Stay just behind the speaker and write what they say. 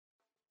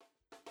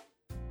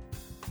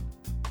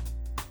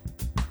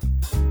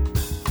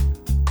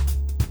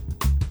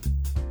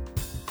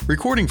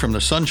Recording from the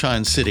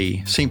Sunshine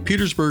City, St.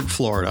 Petersburg,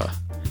 Florida,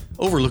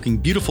 overlooking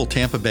beautiful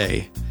Tampa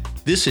Bay,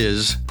 this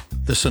is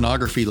the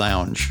Sonography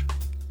Lounge,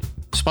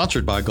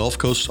 sponsored by Gulf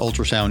Coast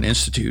Ultrasound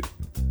Institute.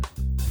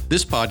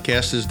 This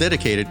podcast is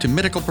dedicated to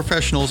medical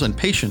professionals and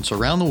patients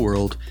around the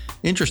world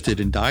interested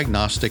in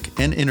diagnostic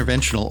and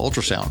interventional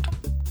ultrasound.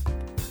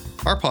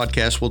 Our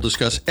podcast will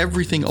discuss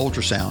everything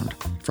ultrasound,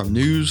 from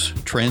news,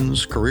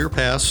 trends, career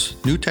paths,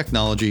 new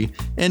technology,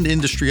 and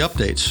industry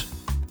updates.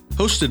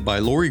 Hosted by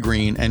Lori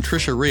Green and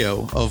Tricia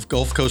Rio of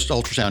Gulf Coast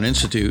Ultrasound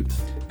Institute,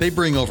 they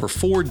bring over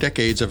 4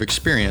 decades of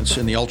experience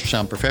in the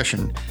ultrasound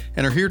profession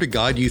and are here to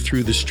guide you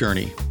through this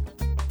journey.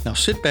 Now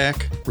sit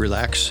back,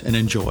 relax, and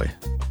enjoy.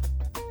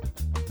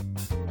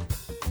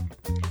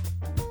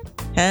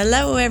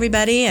 Hello,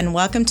 everybody, and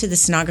welcome to the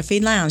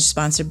Sonography Lounge,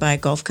 sponsored by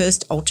Gulf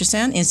Coast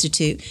Ultrasound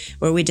Institute,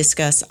 where we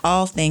discuss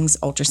all things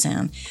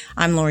ultrasound.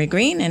 I'm Lori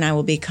Green, and I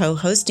will be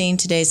co-hosting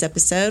today's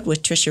episode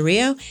with Tricia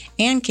Rio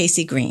and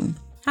Casey Green.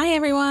 Hi,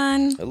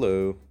 everyone.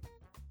 Hello.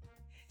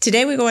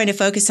 Today, we're going to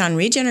focus on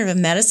regenerative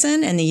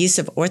medicine and the use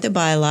of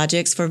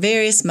orthobiologics for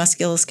various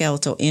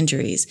musculoskeletal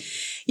injuries.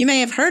 You may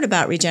have heard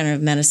about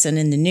regenerative medicine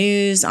in the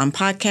news, on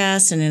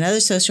podcasts, and in other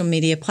social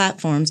media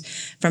platforms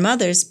from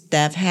others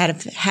that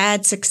have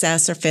had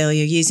success or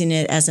failure using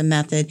it as a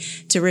method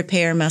to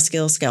repair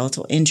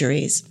musculoskeletal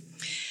injuries.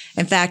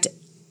 In fact,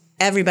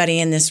 everybody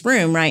in this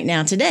room right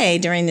now today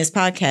during this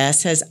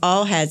podcast has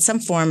all had some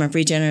form of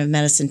regenerative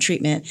medicine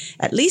treatment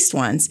at least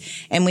once,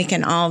 and we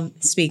can all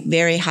speak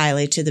very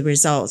highly to the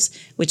results,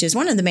 which is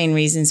one of the main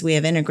reasons we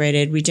have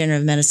integrated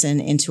regenerative medicine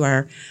into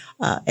our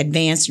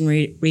advanced and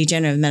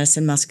regenerative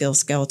medicine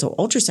musculoskeletal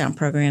ultrasound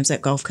programs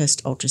at Gulf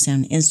Coast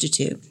Ultrasound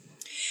Institute.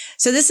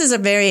 So this is a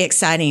very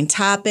exciting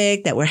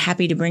topic that we're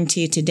happy to bring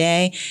to you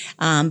today.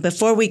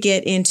 Before we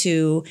get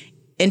into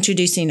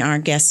introducing our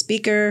guest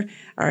speaker,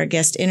 our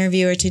guest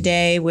interviewer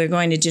today, we're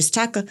going to just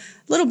talk a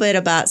little bit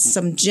about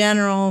some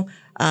general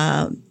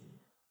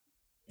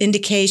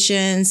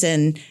indications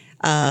and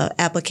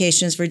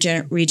applications for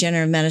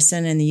regenerative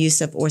medicine and the use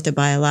of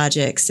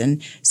orthobiologics.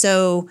 And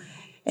so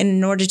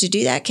in order to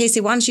do that, Casey,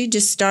 why don't you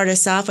just start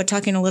us off with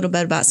talking a little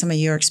bit about some of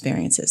your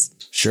experiences?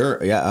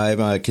 Sure. Yeah,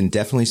 I can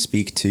definitely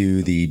speak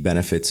to the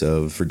benefits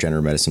of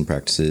regenerative medicine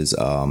practices.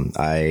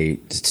 I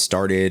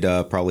started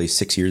probably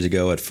 6 years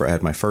ago. I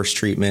had my first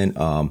treatment.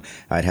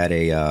 I'd had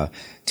a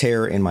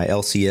tear in my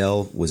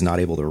LCL, was not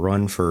able to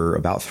run for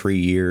about 3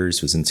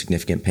 years, was in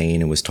significant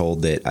pain, and was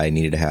told that I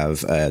needed to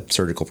have a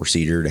surgical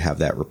procedure to have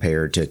that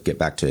repaired to get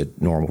back to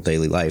normal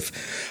daily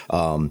life.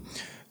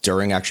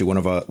 During actually one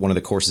of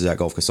the courses at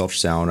Gulf Coast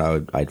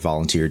Ultrasound, I'd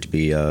volunteered to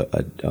be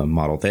a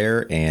model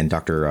there, and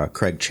Dr.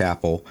 Craig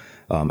Chappell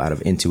out of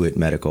Intuit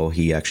Medical,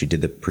 he actually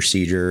did the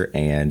procedure,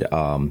 and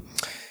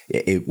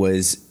it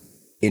was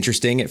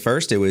interesting at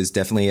first. It was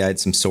definitely, I had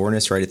some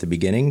soreness right at the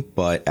beginning,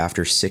 but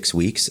after 6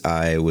 weeks,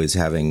 I was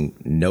having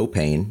no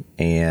pain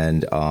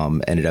and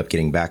ended up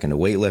getting back into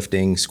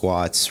weightlifting,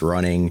 squats,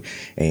 running,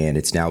 and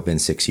it's now been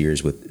 6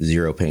 years with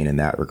zero pain in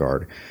that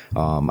regard.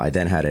 I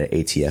then had an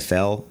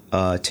ATFL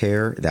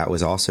tear that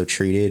was also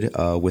treated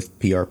with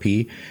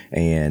PRP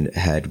and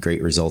had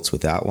great results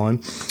with that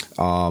one,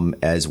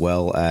 as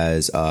well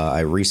as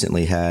I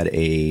recently had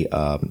a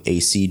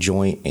AC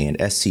joint and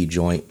SC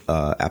joint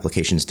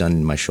applications done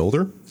in my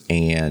shoulder.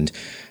 And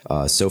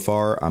so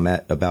far, I'm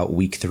at about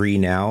week 3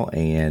 now,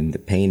 and the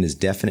pain is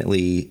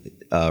definitely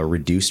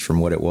reduced from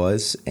what it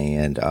was,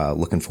 and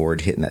looking forward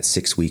to hitting that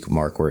 6-week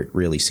mark where it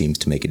really seems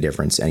to make a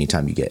difference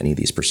anytime you get any of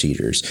these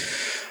procedures.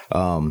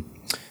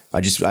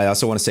 I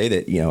also want to say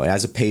that,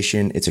 as a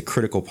patient, it's a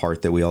critical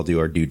part that we all do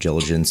our due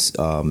diligence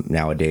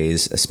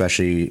nowadays,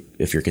 especially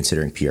if you're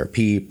considering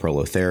PRP,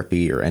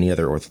 prolotherapy, or any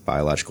other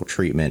orthobiological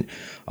treatment.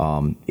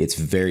 It's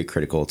very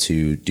critical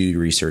to do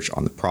research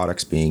on the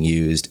products being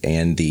used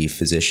and the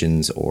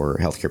physicians or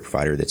healthcare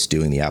provider that's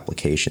doing the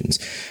applications.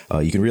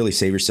 You can really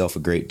save yourself a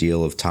great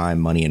deal of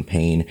time, money, and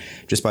pain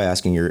just by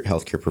asking your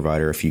healthcare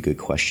provider a few good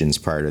questions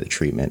prior to the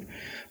treatment.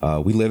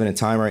 We live in a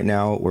time right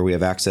now where we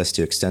have access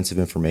to extensive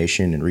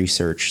information and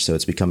research, so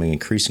it's becoming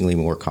increasingly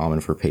more common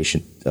for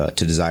patients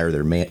to desire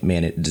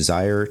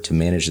to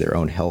manage their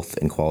own health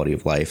and quality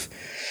of life.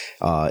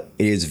 It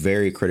is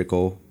very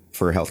critical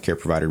for a healthcare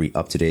provider to be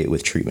up to date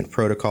with treatment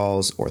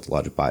protocols,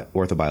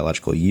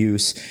 orthobiological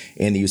use,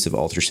 and the use of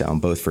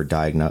ultrasound, both for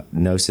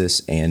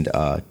diagnosis and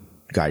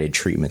guided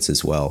treatments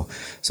as well.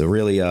 So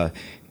really,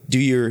 do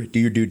your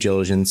due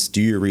diligence,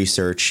 do your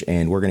research,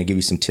 and we're going to give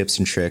you some tips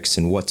and tricks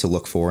and what to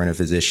look for in a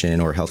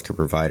physician or healthcare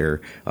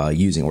provider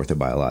using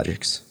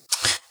orthobiologics.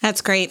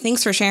 That's great.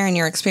 Thanks for sharing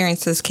your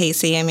experiences,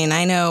 Casey. I mean,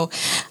 I know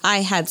I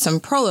had some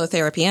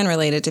prolotherapy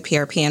unrelated to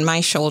PRP in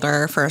my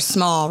shoulder for a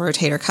small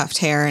rotator cuff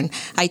tear. And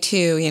I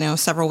too,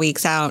 several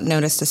weeks out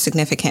noticed a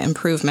significant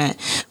improvement.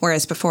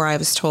 Whereas before I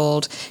was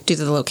told due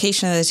to the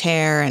location of the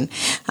tear and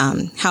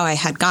how I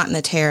had gotten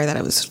the tear that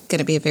it was going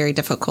to be a very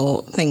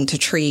difficult thing to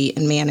treat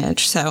and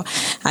manage. So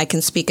I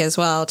can speak as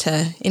well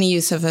to any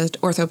use of an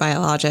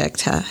orthobiologic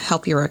to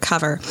help you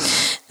recover.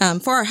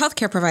 For our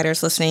healthcare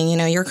providers listening,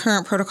 your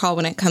current protocol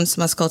when it comes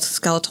to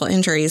musculoskeletal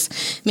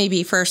injuries may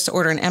be first to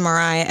order an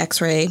MRI,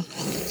 X-ray,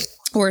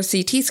 or a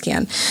CT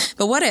scan.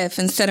 But what if,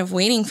 instead of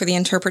waiting for the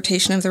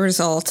interpretation of the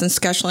results and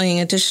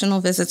scheduling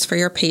additional visits for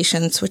your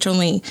patients, which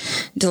only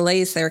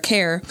delays their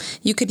care,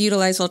 you could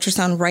utilize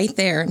ultrasound right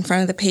there in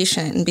front of the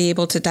patient and be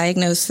able to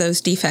diagnose those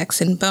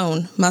defects in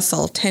bone,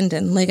 muscle,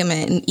 tendon,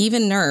 ligament, and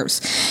even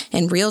nerves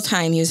in real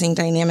time using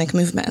dynamic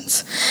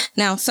movements.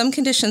 Now, some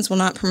conditions will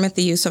not permit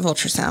the use of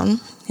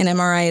ultrasound. An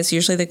MRI is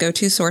usually the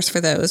go-to source for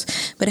those,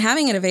 but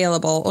having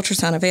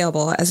ultrasound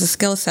available as a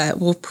skill set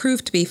will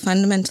prove to be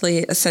fundamentally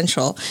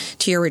essential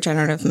to your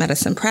regenerative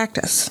medicine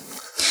practice.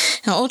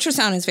 Now,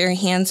 ultrasound is very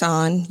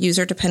hands-on,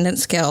 user-dependent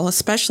skill,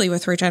 especially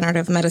with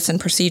regenerative medicine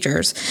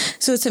procedures,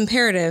 so it's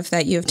imperative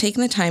that you have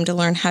taken the time to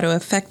learn how to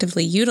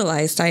effectively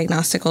utilize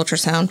diagnostic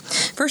ultrasound,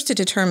 first to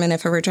determine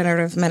if a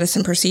regenerative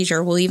medicine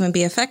procedure will even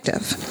be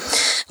effective.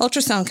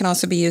 Ultrasound can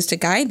also be used to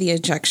guide the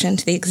injection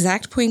to the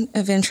exact point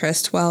of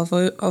interest while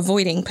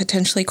avoiding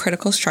potentially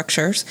critical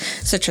structures,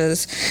 such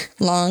as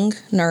lung,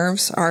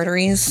 nerves,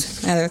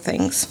 arteries, and other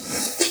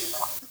things.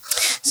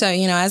 So,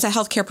 as a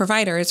healthcare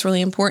provider, it's really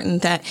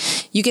important that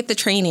you get the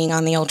training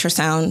on the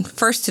ultrasound,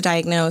 first to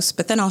diagnose,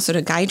 but then also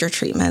to guide your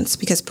treatments,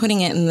 because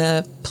putting it in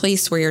the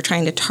place where you're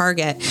trying to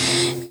target,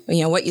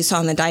 what you saw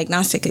in the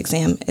diagnostic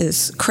exam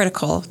is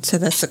critical to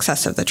the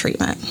success of the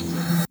treatment.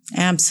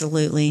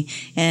 Absolutely.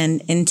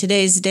 And in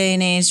today's day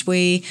and age,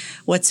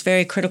 what's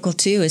very critical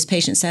too is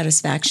patient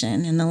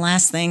satisfaction. And the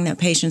last thing that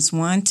patients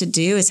want to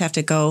do is have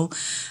to go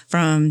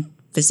from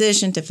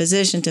physician to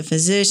physician to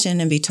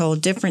physician and be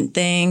told different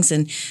things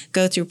and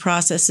go through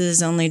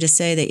processes only to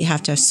say that you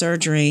have to have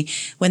surgery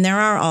when there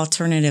are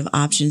alternative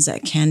options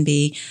that can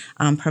be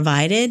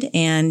provided.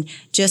 And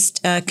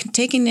just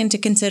taking into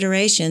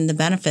consideration the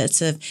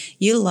benefits of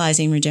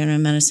utilizing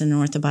regenerative medicine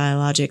and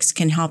orthobiologics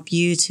can help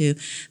you to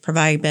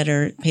provide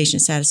better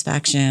patient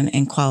satisfaction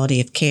and quality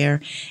of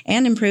care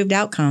and improved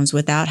outcomes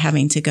without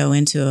having to go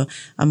into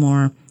a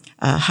more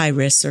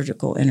high-risk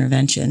surgical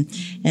intervention.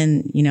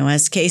 And,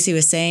 as Casey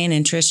was saying,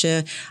 and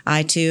Tricia,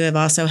 I too have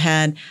also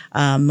had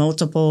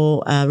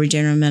multiple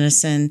regenerative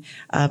medicine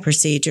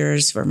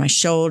procedures for my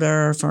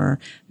shoulder, for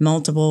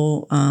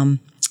multiple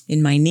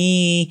in my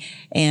knee,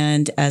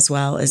 and as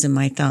well as in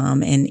my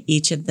thumb. And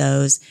each of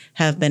those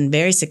have been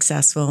very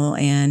successful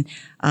and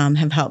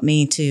have helped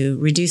me to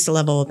reduce the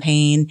level of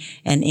pain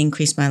and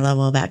increase my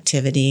level of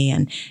activity.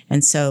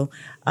 And so,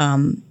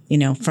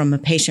 from a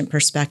patient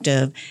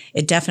perspective,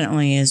 it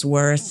definitely is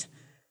worth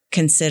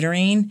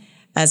considering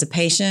as a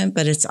patient,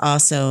 but it's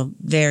also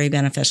very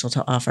beneficial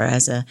to offer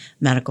as a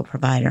medical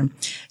provider.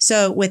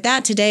 So with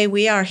that, today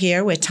we are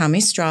here with Tommy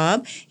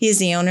Straub. He is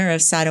the owner of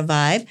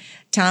Cytovive.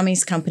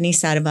 Tommy's company,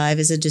 Cytovive,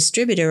 is a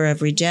distributor of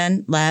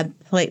RegenLab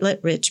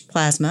platelet-rich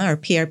plasma, or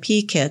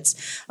PRP kits,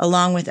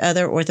 along with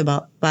other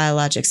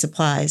orthobiologic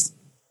supplies.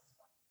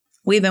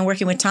 We've been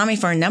working with Tommy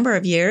for a number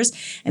of years,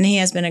 and he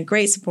has been a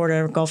great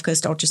supporter of Gulf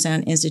Coast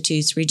Ultrasound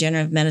Institute's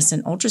regenerative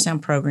medicine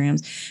ultrasound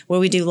programs,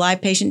 where we do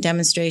live patient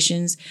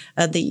demonstrations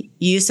of the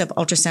use of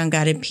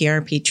ultrasound-guided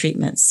PRP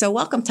treatments. So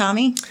welcome,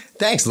 Tommy.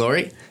 Thanks,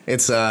 Lori.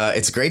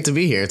 It's great to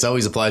be here. It's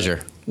always a pleasure.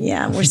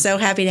 Yeah, we're so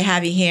happy to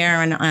have you here,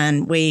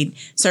 and we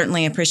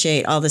certainly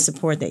appreciate all the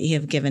support that you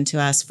have given to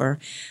us for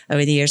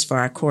over the years for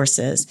our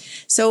courses.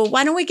 So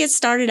why don't we get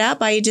started out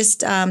by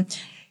just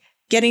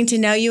getting to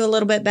know you a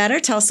little bit better.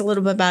 Tell us a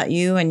little bit about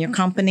you and your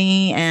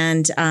company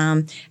and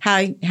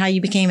how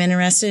you became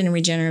interested in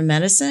regenerative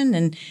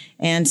medicine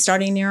and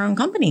starting your own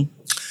company.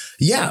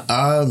 Yeah,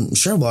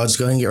 sure. Well, I'll just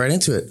go ahead and get right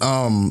into it.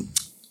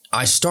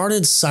 I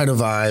started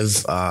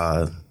Cytovive,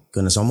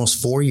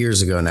 almost 4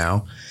 years ago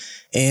now.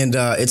 And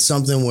it's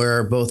something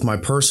where both my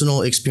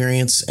personal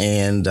experience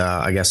and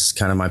I guess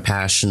kind of my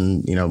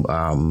passion,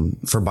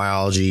 for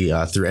biology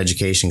through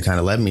education kind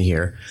of led me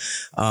here.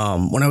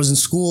 When I was in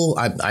school,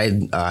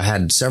 I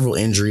had several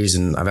injuries,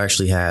 and I've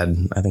actually had,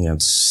 I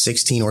think,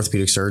 16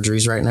 orthopedic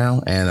surgeries right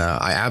now. And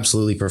I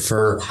absolutely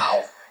prefer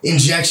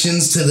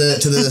injections to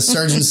the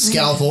surgeon's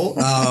scalpel.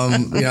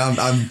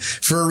 I'm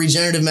for a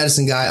regenerative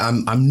medicine guy.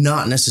 I'm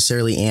not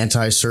necessarily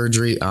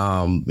anti-surgery.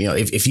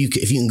 If you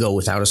can go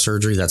without a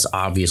surgery, that's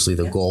obviously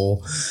the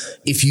goal.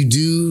 If you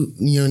do,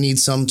 need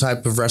some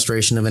type of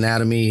restoration of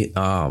anatomy,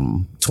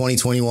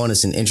 2021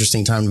 is an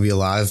interesting time to be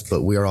alive,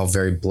 but we are all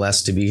very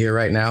blessed to be here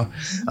right now.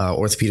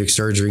 Orthopedic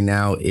surgery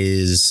now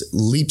is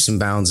leaps and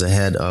bounds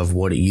ahead of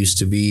what it used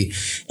to be,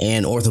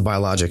 and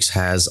orthobiologics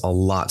has a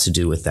lot to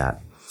do with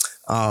that.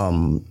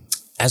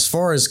 As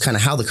far as kind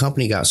of how the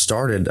company got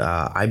started,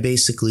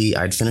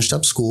 I'd finished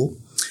up school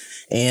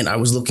and I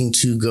was looking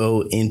to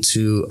go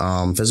into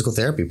physical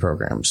therapy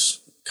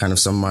programs. Kind of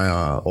some of my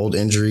old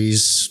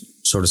injuries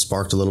sort of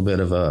sparked a little bit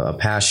of a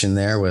passion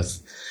there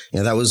with,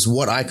 that was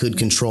what I could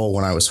control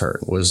when I was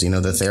hurt was,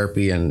 the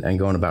therapy and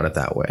going about it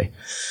that way.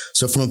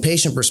 So from a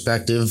patient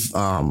perspective,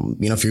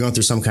 if you're going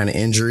through some kind of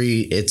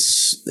injury,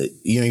 it's,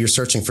 you're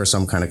searching for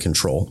some kind of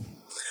control.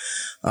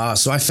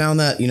 So I found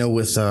that,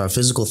 with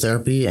physical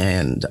therapy,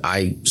 and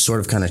I sort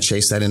of kind of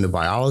chased that into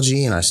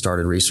biology, and I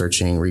started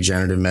researching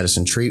regenerative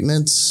medicine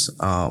treatments.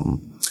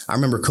 I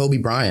remember Kobe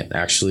Bryant,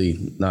 actually,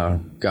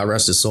 God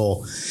rest his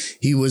soul.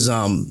 He was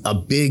a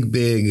big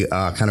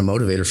kind of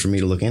motivator for me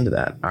to look into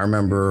that. I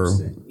remember,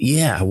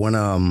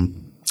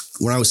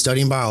 when I was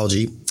studying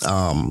biology,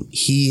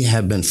 he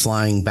had been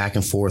flying back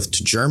and forth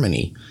to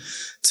Germany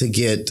to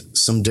get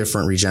some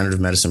different regenerative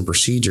medicine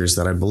procedures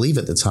that I believe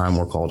at the time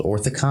were called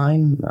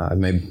orthokine. I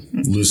may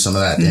lose some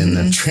of that in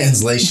the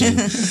translation.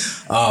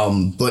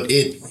 But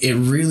it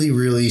really,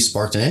 really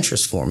sparked an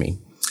interest for me.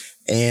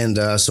 And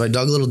so I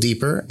dug a little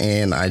deeper,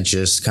 and I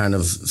just kind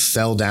of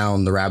fell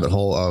down the rabbit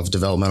hole of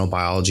developmental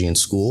biology in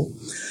school.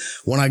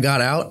 When I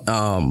got out,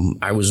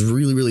 I was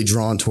really, really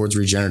drawn towards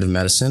regenerative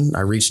medicine.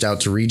 I reached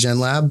out to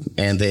RegenLab,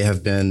 and they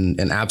have been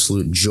an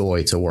absolute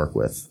joy to work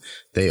with.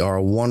 They are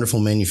a wonderful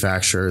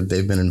manufacturer.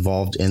 They've been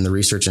involved in the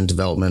research and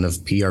development of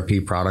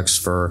PRP products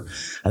for,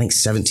 I think,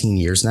 17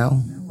 years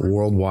now,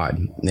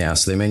 worldwide. Yeah,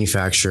 so they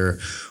manufacture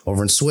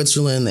over in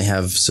Switzerland. They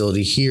have a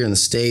facility here in the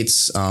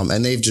States,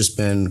 and they've just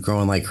been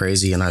growing like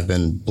crazy, and I've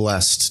been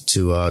blessed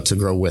to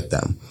grow with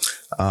them.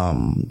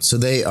 So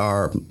they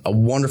are a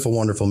wonderful,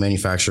 wonderful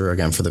manufacturer,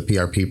 again, for the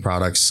PRP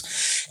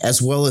products,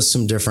 as well as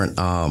some different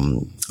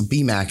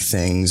BMAC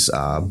things,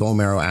 bone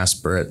marrow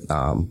aspirate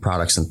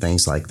products and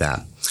things like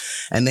that.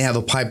 And they have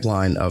a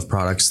pipeline of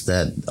products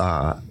that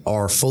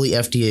are fully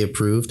FDA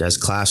approved as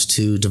Class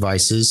 2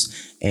 devices,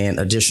 and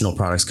additional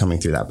products coming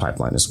through that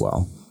pipeline as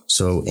well.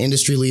 So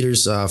industry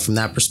leaders from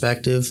that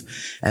perspective.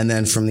 And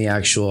then from the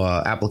actual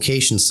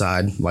application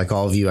side, like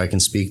all of you, I can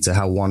speak to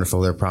how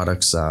wonderful their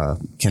products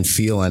can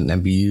feel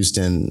and be used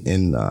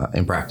in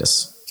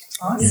practice.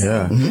 Awesome.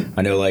 Yeah. Mm-hmm.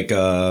 I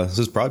know, this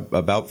was probably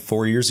about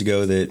 4 years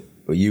ago that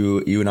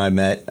you and I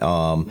met.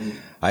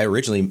 I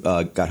originally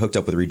got hooked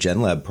up with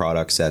RegenLab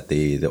products at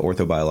the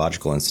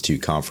Orthobiological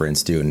Institute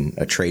conference, doing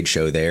a trade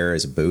show there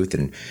as a booth,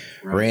 and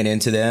ran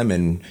into them.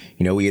 And,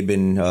 we had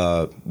been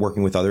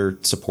working with other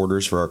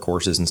supporters for our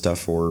courses and stuff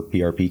for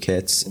PRP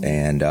kits.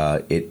 And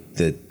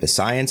the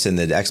science and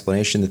the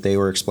explanation that they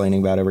were explaining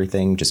about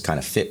everything just kind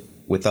of fit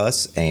with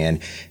us,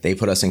 and they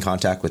put us in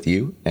contact with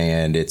you,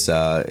 and it's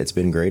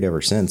been great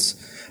ever since.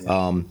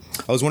 I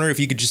was wondering if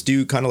you could just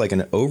do kind of like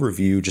an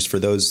overview, just for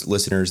those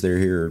listeners that are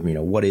here,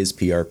 what is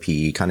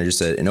PRP, kind of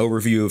just an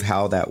overview of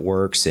how that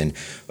works, and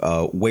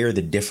where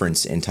the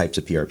difference in types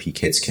of PRP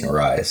kits can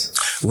arise.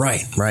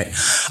 Right.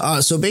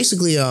 So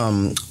basically,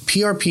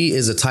 PRP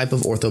is a type of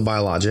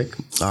orthobiologic.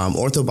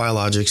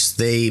 Orthobiologics,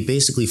 they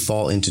basically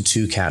fall into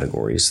two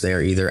categories. They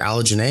are either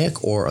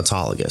allogeneic or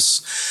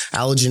autologous.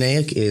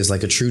 Allogeneic is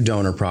like a true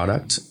donor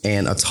product,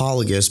 and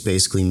autologous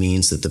basically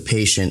means that the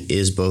patient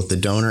is both the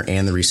donor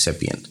and the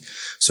recipient.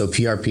 So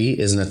PRP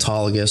is an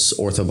autologous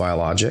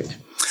orthobiologic.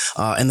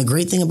 And the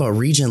great thing about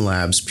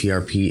RegenLab's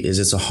PRP is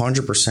it's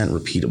 100%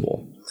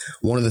 repeatable.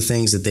 One of the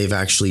things that they've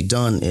actually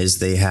done is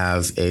they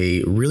have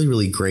a really,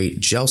 really great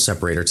gel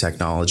separator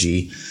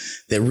technology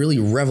that really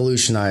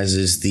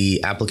revolutionizes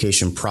the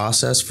application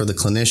process for the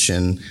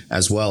clinician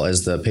as well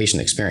as the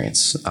patient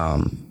experience.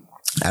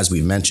 As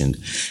we've mentioned,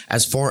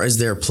 as far as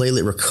their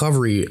platelet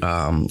recovery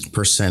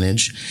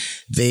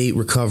percentage, they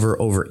recover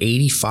over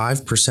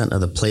 85% of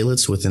the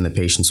platelets within the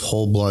patient's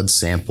whole blood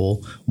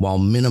sample, while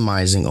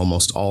minimizing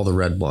almost all the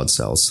red blood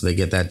cells. So they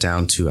get that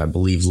down to, I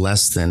believe,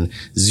 less than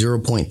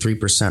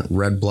 0.3%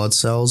 red blood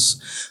cells.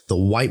 The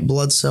white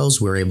blood cells,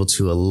 we're able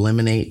to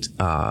eliminate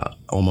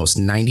almost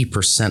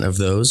 90% of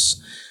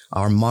those.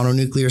 Our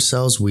mononuclear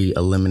cells, we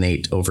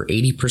eliminate over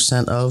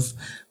 80% of.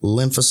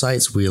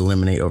 Lymphocytes, we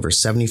eliminate over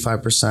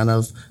 75%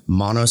 of.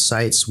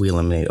 Monocytes, we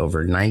eliminate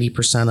over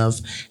 90% of.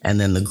 And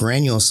then the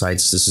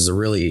granulocytes, this is a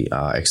really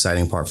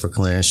exciting part for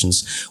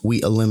clinicians,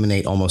 we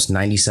eliminate almost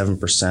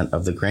 97%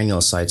 of the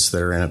granulocytes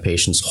that are in a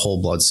patient's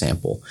whole blood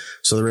sample.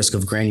 So the risk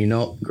of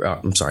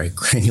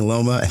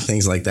granuloma and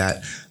things like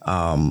that,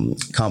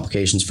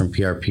 complications from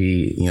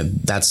PRP,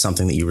 that's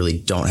something that you really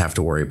don't have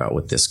to worry about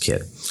with this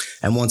kit.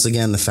 And once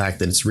again, the fact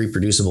that it's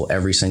reproducible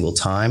every single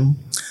time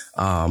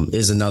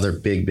is another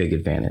big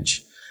advantage.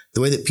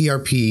 The way that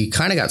PRP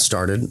kind of got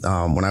started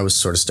when I was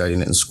sort of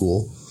studying it in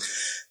school,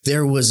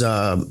 there was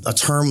a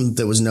term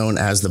that was known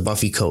as the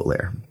Buffy coat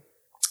layer.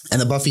 And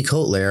the Buffy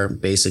coat layer,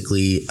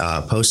 basically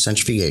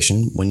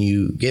post-centrifugation, when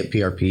you get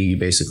PRP, you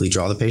basically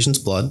draw the patient's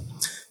blood,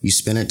 you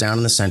spin it down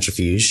in the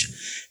centrifuge,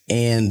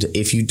 and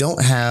if you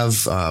don't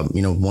have,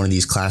 one of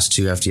these Class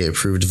 2 FDA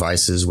approved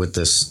devices with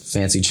this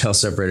fancy gel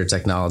separator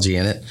technology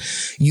in it,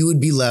 you would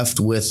be left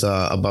with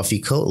a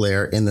Buffy coat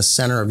layer in the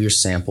center of your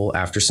sample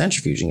after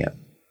centrifuging it.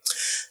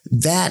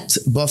 That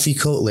Buffy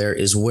coat layer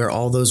is where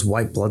all those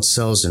white blood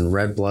cells and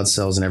red blood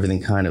cells and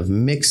everything kind of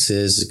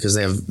mixes, because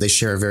they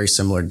share a very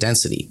similar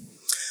density.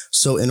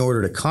 So in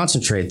order to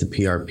concentrate the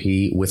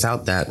PRP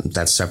without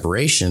that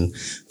separation,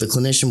 the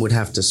clinician would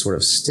have to sort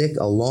of stick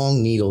a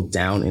long needle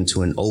down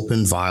into an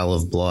open vial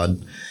of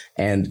blood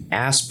and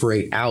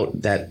aspirate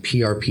out that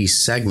PRP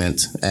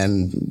segment.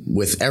 And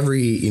with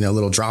every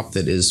little drop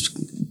that is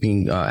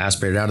being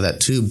aspirated out of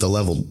that tube, the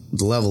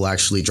level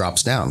actually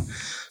drops down.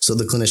 So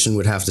the clinician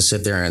would have to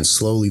sit there and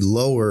slowly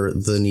lower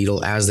the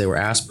needle as they were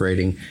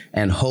aspirating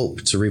and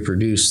hope to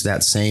reproduce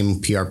that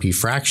same PRP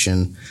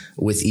fraction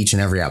with each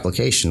and every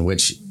application,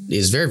 which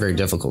is very, very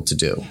difficult to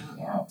do.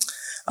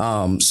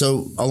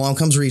 So along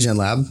comes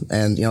RegenLab,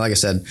 and like I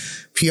said,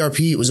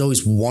 PRP was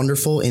always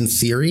wonderful in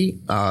theory.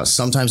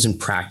 Sometimes in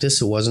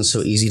practice, it wasn't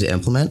so easy to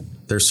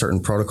implement. There's certain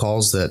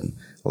protocols that,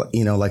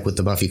 like with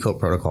the Buffy Coat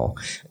protocol,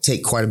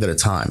 take quite a bit of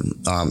time.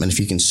 And if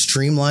you can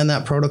streamline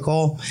that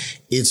protocol,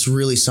 it's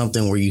really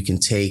something where you can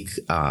take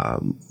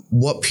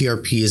what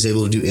PRP is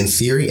able to do in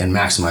theory and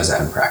maximize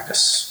that in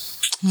practice.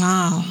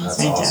 Wow. That's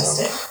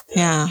fantastic. Awesome.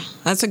 Yeah,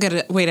 that's a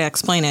good way to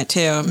explain it, too.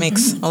 It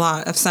makes a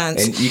lot of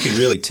sense. And you can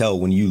really tell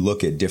when you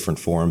look at different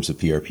forms of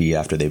PRP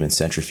after they've been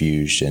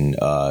centrifuged. And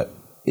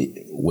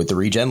with the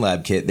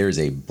RegenLab kit, there's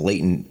a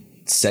blatant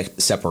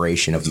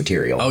separation of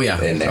material. Oh,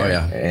 yeah. In there. Oh,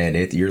 yeah.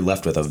 And you're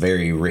left with a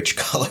very rich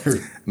color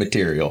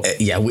material.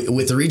 Yeah,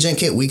 with the Regen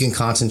kit, we can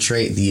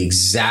concentrate the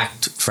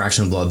exact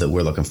fraction of blood that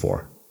we're looking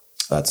for.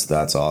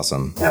 That's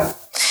awesome. Yeah.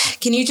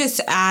 Can you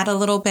just add a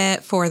little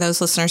bit for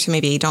those listeners who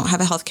maybe don't have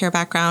a healthcare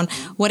background?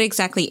 What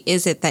exactly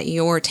is it that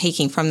you're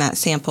taking from that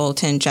sample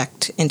to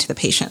inject into the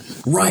patient?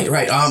 Right.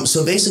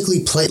 So basically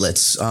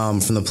platelets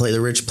from the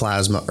platelet-rich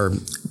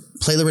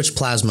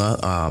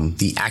plasma,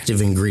 the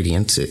active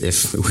ingredient,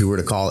 if we were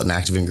to call it an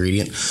active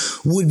ingredient,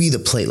 would be the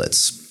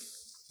platelets.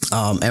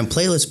 And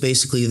platelets,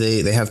 basically,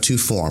 they have two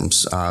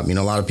forms. A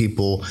lot of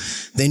people,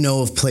 they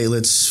know of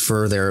platelets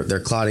for their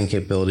clotting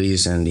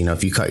capabilities. And,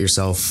 if you cut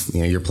yourself,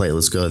 your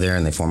platelets go there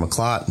and they form a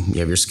clot.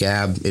 You have your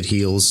scab, it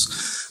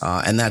heals.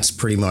 And that's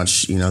pretty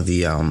much,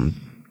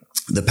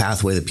 the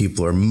pathway that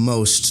people are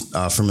most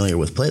familiar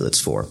with platelets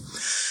for.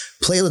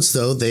 Platelets,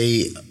 though,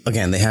 they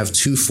have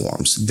two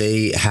forms.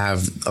 They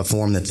have a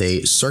form that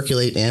they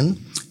circulate in,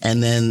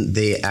 and then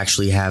they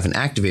actually have an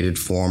activated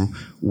form,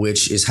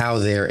 which is how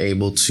they're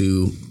able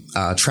to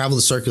travel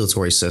the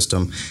circulatory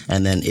system.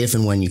 And then if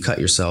and when you cut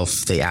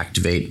yourself, they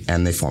activate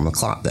and they form a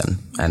clot then.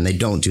 And they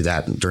don't do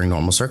that during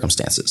normal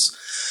circumstances.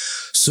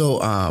 So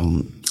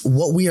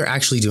what we are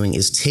actually doing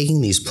is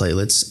taking these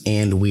platelets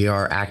and we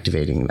are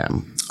activating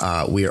them.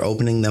 We are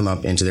opening them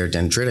up into their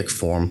dendritic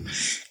form.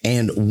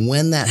 And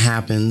when that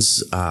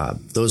happens,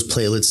 those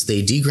platelets,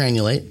 they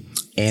degranulate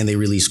and they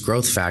release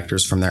growth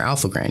factors from their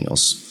alpha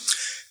granules.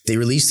 They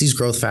release these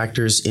growth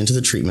factors into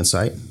the treatment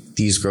site.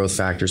 These growth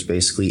factors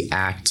basically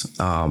act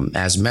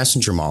as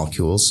messenger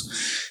molecules.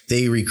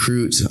 They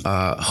recruit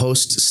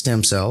host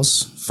stem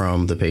cells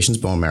from the patient's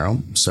bone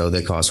marrow. So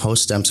they cause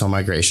host stem cell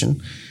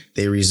migration.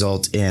 They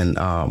result in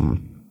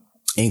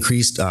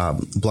increased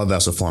blood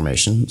vessel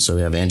formation. So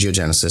we have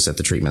angiogenesis at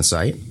the treatment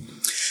site.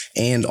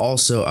 And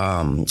also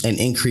an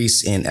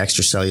increase in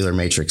extracellular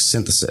matrix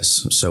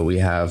synthesis. So we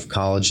have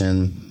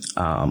collagen,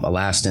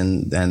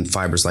 elastin, and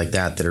fibers like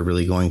that are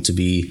really going to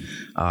be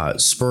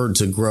spurred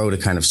to grow to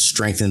kind of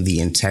strengthen the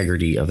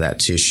integrity of that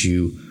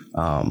tissue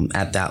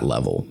at that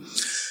level.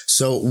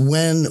 So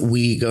when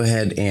we go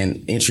ahead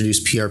and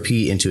introduce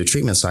PRP into a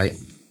treatment site,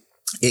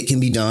 it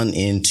can be done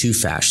in two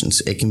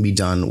fashions. It can be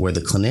done where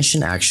the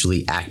clinician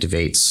actually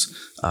activates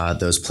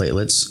those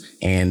platelets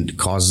and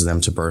causes them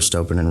to burst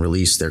open and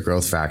release their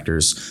growth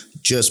factors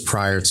just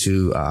prior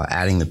to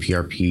adding the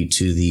PRP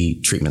to the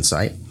treatment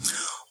site.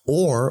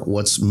 Or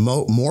what's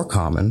more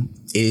common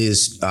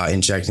is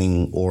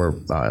injecting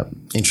or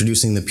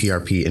introducing the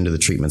PRP into the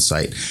treatment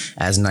site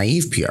as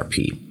naive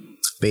PRP.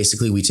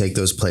 Basically, we take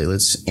those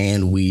platelets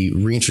and we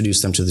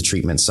reintroduce them to the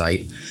treatment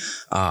site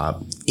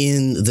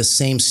in the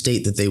same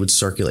state that they would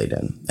circulate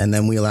in. And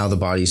then we allow the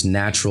body's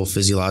natural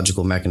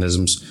physiological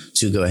mechanisms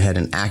to go ahead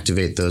and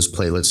activate those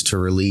platelets to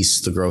release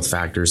the growth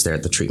factors there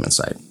at the treatment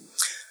site.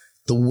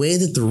 The way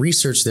that the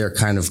research there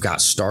kind of got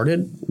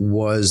started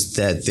was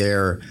that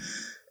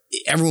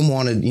everyone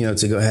wanted,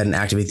 to go ahead and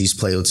activate these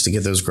platelets to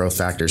get those growth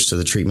factors to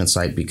the treatment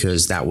site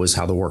because that was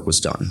how the work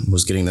was done,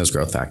 was getting those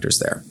growth factors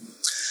there.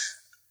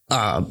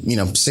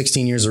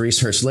 16 years of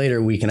research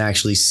later, we can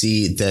actually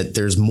see that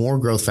there's more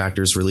growth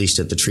factors released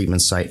at the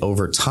treatment site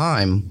over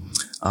time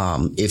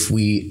if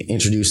we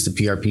introduce the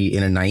PRP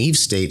in a naive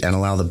state and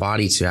allow the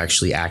body to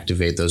actually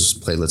activate those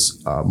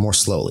platelets more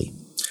slowly.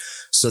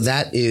 So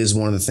that is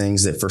one of the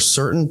things that for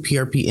certain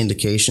PRP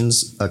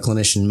indications, a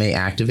clinician may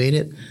activate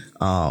it.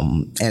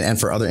 And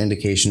for other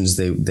indications,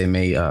 they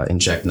may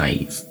inject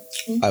naive.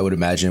 I would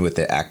imagine with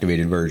the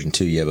activated version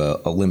too, you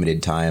have a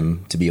limited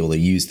time to be able to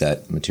use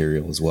that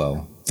material as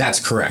well. That's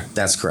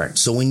correct.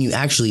 So when you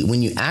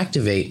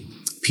activate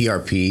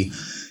PRP,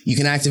 you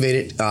can activate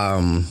it.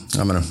 I'm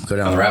going to go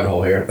down the rabbit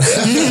hole here.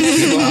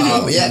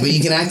 But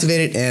you can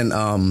activate it in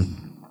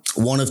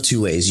one of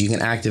two ways. You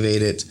can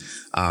activate it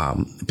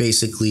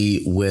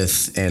basically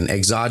with an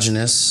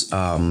exogenous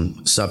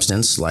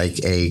substance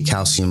like a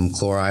calcium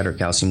chloride or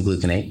calcium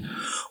gluconate,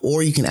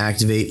 or you can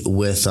activate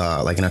with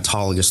like an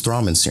autologous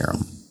thrombin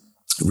serum.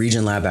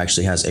 RegenLab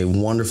actually has a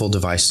wonderful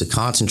device to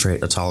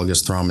concentrate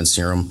autologous thrombin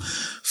serum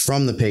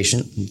from the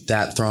patient.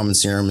 That thrombin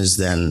serum is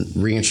then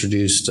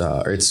reintroduced,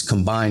 or it's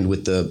combined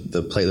with the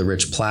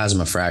platelet-rich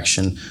plasma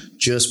fraction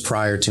just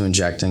prior to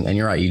injecting. And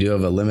you're right, you do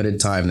have a limited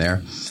time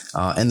there.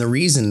 And the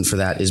reason for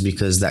that is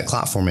because that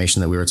clot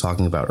formation that we were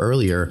talking about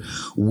earlier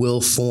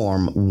will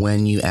form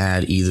when you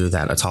add either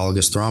that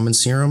autologous thrombin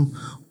serum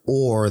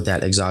or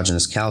that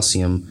exogenous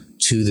calcium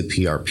to the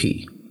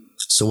PRP.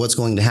 So what's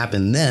going to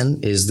happen then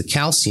is the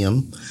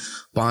calcium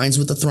binds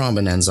with the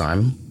thrombin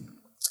enzyme,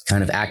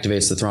 kind of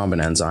activates the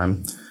thrombin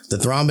enzyme. The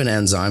thrombin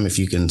enzyme, if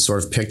you can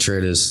sort of picture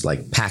it as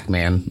like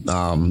Pac-Man,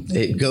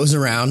 it goes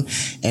around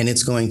and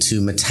it's going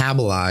to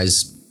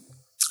metabolize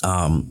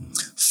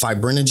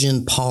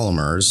fibrinogen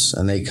polymers,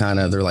 and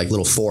they're like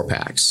little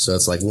 4-packs. So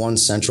it's like one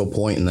central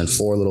point and then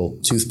 4 little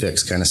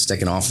toothpicks kind of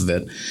sticking off of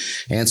it.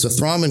 And so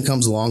thrombin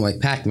comes along like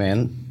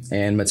Pac-Man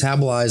and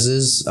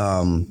metabolizes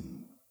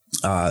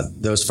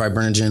those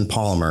fibrinogen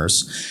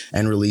polymers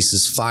and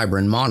releases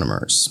fibrin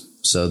monomers.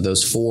 So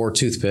those 4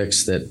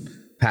 toothpicks that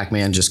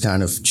Pac-Man just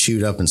kind of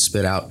chewed up and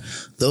spit out,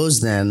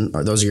 those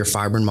are your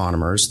fibrin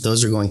monomers.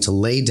 Those are going to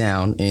lay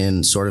down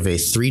in sort of a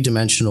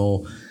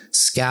 3-dimensional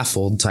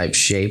scaffold type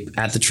shape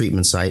at the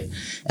treatment site,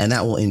 and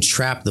that will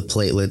entrap the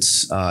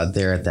platelets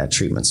there at that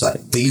treatment site.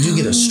 But you do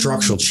get a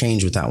structural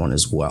change with that one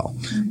as well.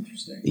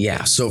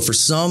 Yeah, so for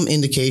some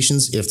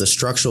indications, if the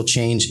structural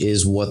change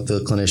is what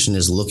the clinician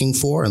is looking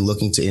for and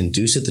looking to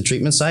induce at the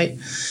treatment site,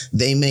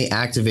 they may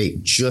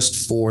activate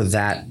just for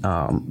that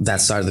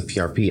side of the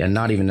PRP and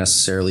not even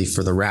necessarily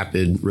for the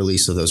rapid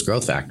release of those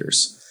growth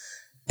factors.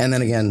 And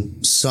then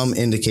again, some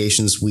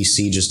indications we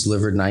see just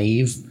delivered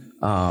naive,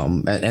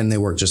 and they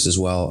work just as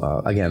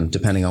well, again,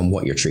 depending on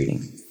what you're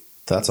treating.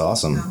 That's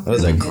awesome. That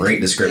was a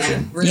great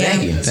description. Yeah.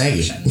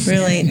 Thank you.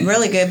 Really,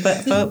 really good.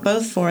 But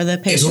both for the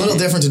patient. It's a little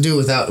different to do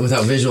without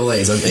visual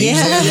aids.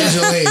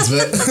 Visual aids,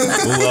 but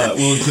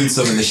we'll include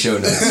some in the show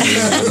notes.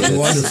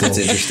 Wonderful. It's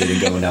interested in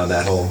going down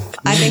that hole.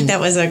 I think that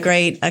was a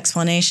great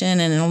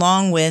explanation, and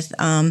along with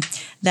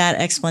that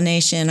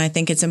explanation, I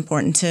think it's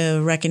important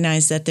to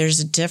recognize that there's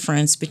a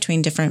difference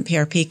between different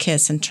PRP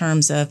kits in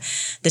terms of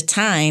the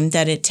time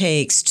that it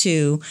takes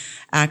to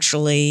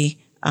actually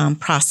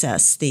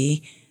process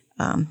the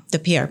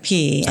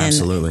PRP.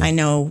 Absolutely. And I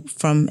know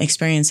from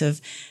experience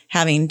of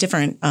having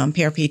different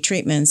PRP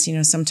treatments,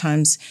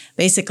 sometimes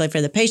basically for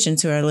the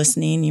patients who are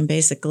listening,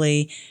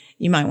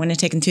 you might want to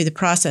take them through the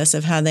process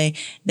of how they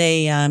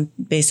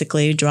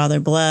basically draw their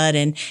blood,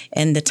 and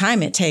the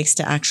time it takes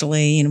to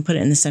actually put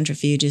it in the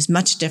centrifuge is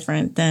much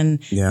different than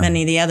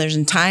many of the others.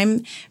 And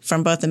time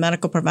from both the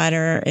medical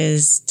provider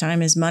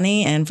time is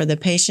money, and for the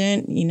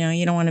patient,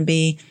 you don't want to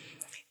be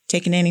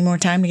taking any more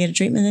time to get a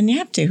treatment than you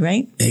have to,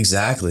 right?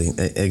 Exactly.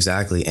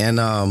 And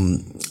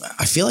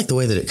I feel like the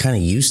way that it kind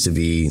of used to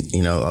be,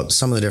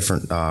 some of the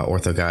different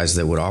ortho guys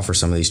that would offer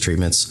some of these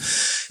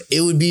treatments,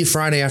 it would be a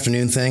Friday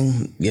afternoon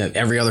thing,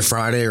 every other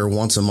Friday or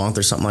once a month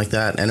or something like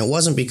that. And it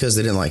wasn't because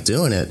they didn't like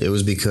doing it. It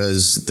was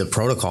because the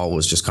protocol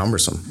was just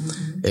cumbersome.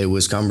 Mm-hmm. It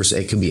was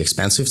cumbersome. It could be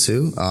expensive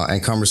too,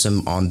 and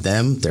cumbersome on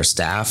them, their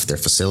staff, their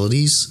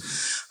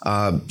facilities.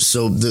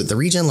 So the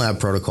RegenLab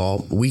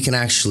protocol, we can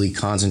actually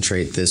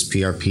concentrate this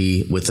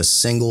PRP with a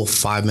single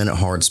 5-minute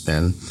hard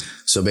spin.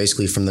 So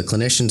basically, from the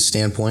clinician's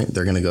standpoint,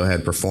 they're going to go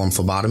ahead, perform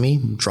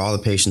phlebotomy, draw the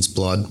patient's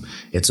blood.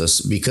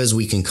 Because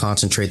we can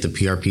concentrate the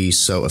PRP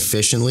so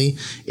efficiently,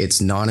 it's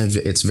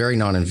very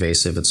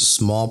non-invasive. It's a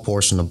small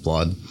portion of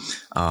blood.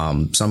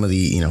 Some of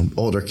the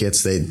older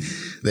kits,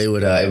 they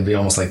would it would be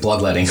almost like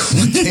bloodletting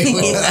what they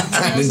would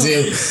kind of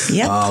do.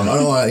 Yep. I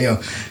don't want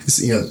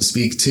to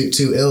speak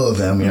too ill of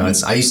them.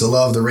 I used to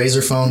love the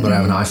Razor phone, but I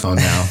have an iPhone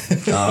now.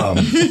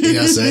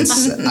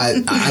 So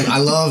I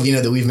love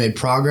that we've made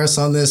progress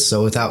on this.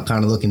 So without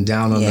kind of looking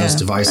down on those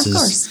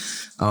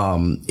devices,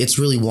 it's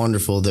really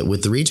wonderful that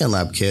with the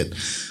RegenLab kit,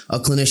 a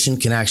clinician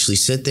can actually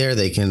sit there.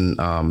 They can,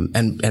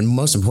 and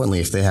most importantly,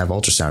 if they have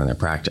ultrasound in their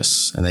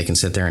practice, and they can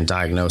sit there and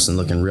diagnose and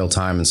look in real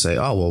time and say,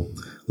 oh, well,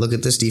 look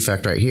at this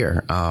defect right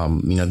here.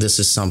 This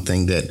is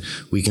something that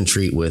we can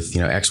treat with,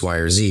 X, Y,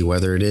 or Z,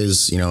 whether it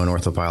is, an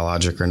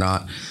orthobiologic or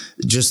not.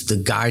 Just the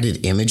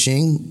guided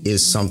imaging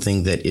is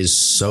something that is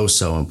so,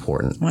 so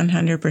important.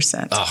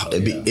 100%. Oh,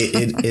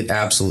 it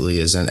absolutely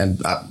is.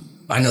 And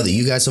I know that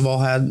you guys have all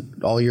had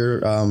all your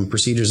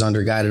procedures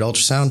under guided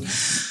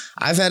ultrasound.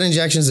 I've had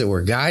injections that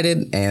were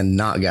guided and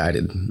not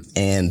guided.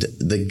 And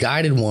the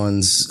guided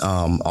ones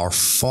are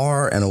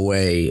far and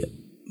away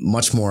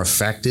much more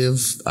effective.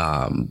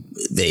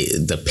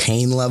 The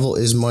pain level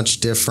is much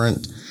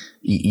different.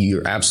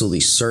 You're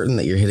absolutely certain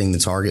that you're hitting the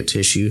target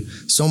tissue.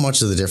 So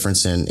much of the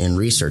difference in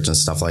research and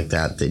stuff like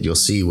that you'll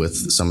see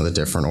with some of the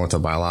different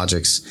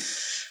orthobiologics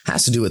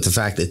has to do with the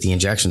fact that the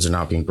injections are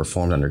not being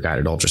performed under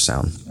guided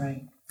ultrasound.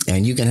 Right.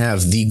 And you can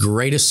have the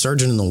greatest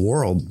surgeon in the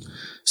world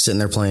sitting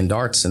there playing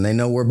darts, and they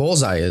know where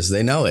bullseye is.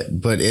 They know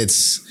it, but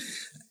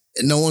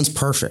no one's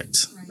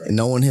perfect. Right.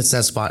 No one hits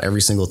that spot every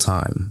single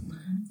time.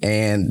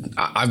 And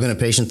I've been a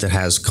patient that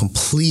has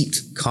complete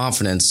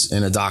confidence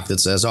in a doc that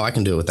says, oh, I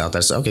can do it without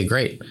that. So, okay,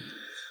 great.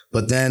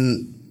 But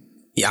then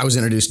I was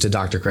introduced to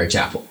Dr. Craig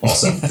Chappell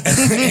also,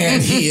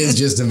 and he is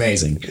just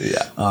amazing.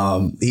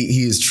 Yeah.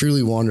 He is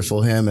truly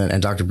wonderful. Him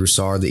and Dr.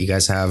 Broussard that you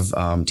guys have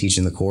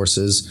teaching the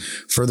courses.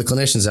 For the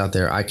clinicians out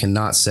there, I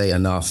cannot say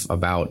enough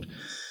about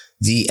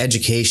the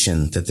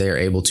education that they're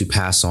able to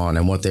pass on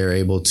and what they're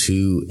able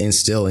to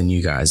instill in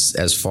you guys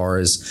as far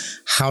as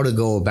how to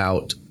go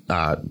about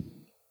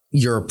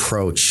your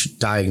approach,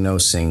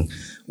 diagnosing,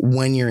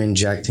 when you're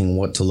injecting,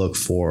 what to look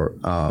for,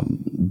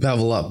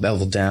 bevel up,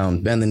 bevel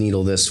down, bend the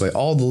needle this way,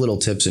 all the little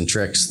tips and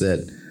tricks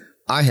that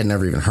I had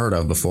never even heard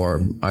of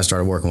before I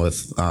started working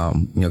with,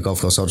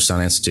 Gulf Coast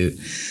Ultrasound Institute.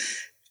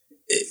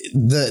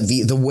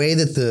 The way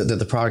that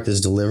the product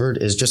is delivered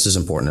is just as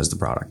important as the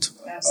product.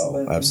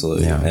 Absolutely. Oh,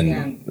 absolutely. Yeah.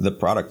 And the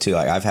product too,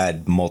 like I've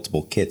had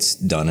multiple kits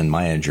done in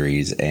my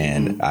injuries,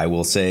 and I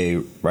will say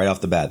right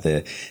off the bat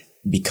that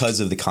because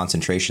of the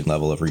concentration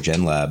level of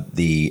RegenLab,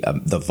 the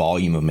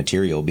volume of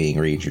material being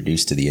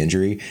reintroduced to the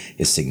injury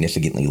is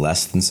significantly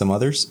less than some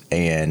others.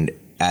 And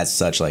as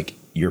such, like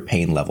your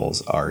pain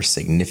levels are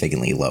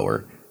significantly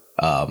lower.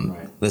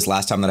 This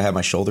last time that I had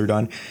my shoulder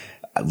done,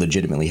 I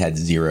legitimately had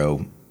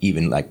zero,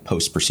 even like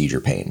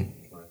post-procedure pain.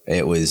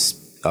 It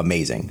was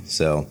amazing.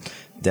 So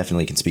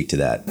definitely can speak to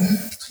that.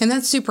 And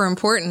that's super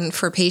important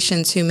for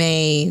patients who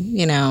may,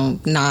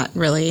 not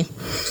really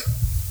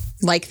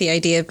like the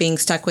idea of being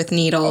stuck with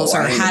needles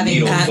or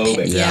having that pain.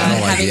 Having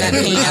that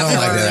pain. I don't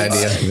like that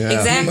idea. Yeah.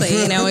 Exactly.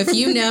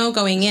 If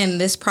going in,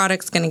 this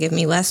product's going to give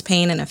me less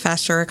pain and a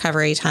faster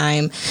recovery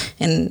time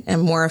and a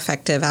more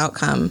effective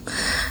outcome,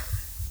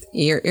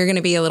 you're going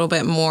to be a little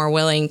bit more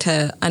willing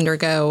to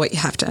undergo what you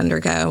have to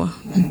undergo,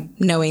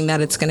 knowing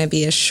that it's going to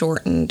be a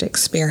shortened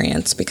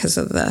experience because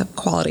of the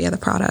quality of the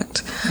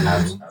product.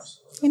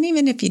 And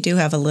even if you do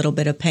have a little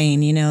bit of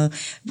pain,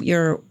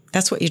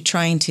 that's what you're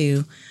trying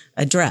to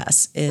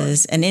address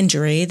is an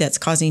injury that's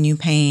causing you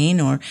pain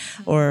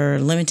or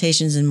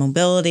limitations in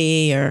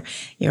mobility or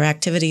your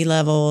activity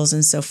levels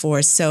and so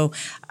forth. So,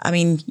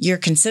 you're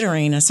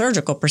considering a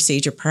surgical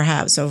procedure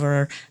perhaps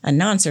over a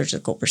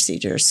non-surgical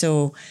procedure.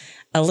 So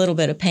a little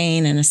bit of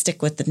pain and a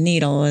stick with the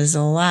needle is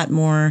a lot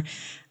more,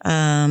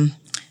 I'm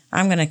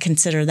going to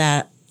consider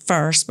that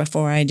first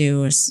before I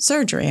do a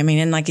surgery.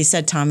 And like you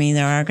said, Tommy,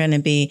 there are going to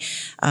be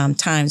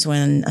times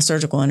when a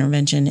surgical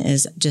intervention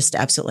is just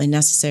absolutely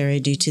necessary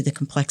due to the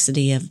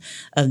complexity of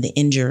the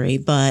injury.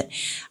 But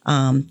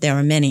there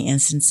are many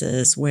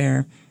instances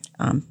where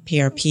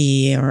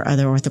PRP or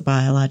other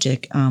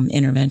orthobiologic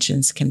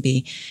interventions can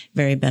be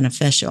very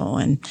beneficial.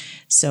 And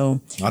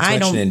so not to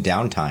mention in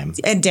downtime.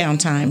 At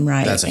downtime,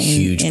 right. That's a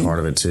huge part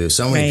of it too.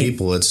 So many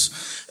people,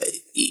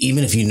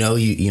 even if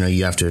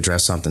you have to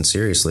address something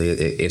seriously,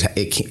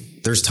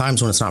 it there's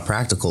times when it's not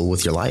practical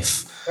with your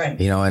life, right?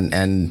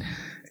 And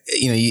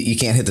you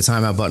can't hit the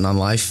timeout button on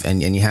life,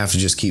 and you have to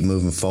just keep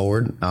moving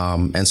forward.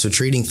 And so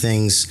treating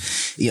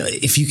things,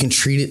 if you can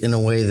treat it in a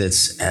way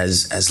that's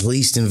as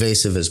least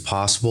invasive as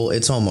possible,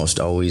 it's almost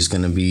always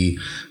going to be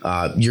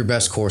your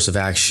best course of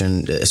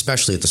action,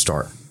 especially at the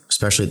start.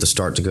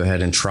 To go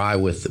ahead and try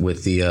with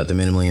the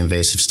minimally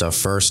invasive stuff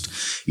first.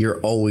 You're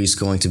always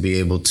going to be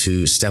able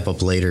to step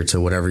up later to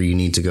whatever you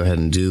need to go ahead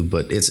and do,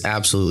 but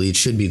it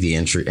should be the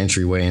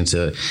entryway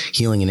into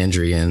healing an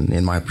injury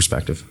in my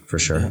perspective, for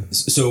sure.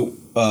 So,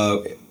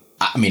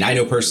 I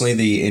know personally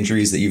the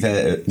injuries that you've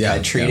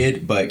had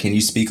treated, but can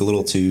you speak a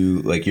little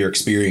to like your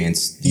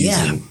experience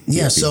using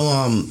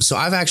PRP? So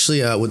I've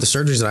actually, with the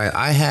surgeries that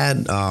I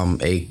had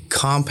a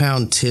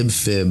compound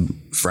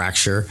tib-fib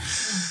fracture.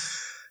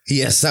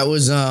 Yes, that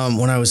was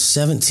when I was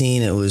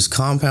 17. It was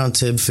compound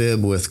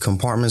tib-fib with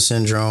compartment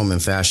syndrome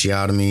and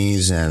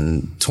fasciotomies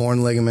and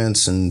torn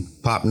ligaments and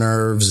popped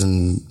nerves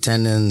and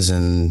tendons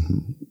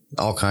and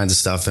all kinds of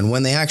stuff. And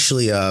when they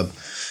actually, the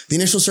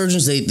initial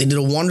surgeons, they did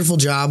a wonderful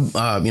job,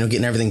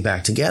 getting everything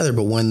back together.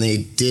 But when they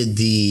did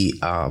the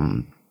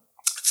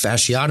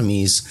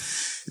fasciotomies,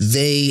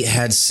 they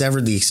had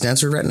severed the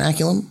extensor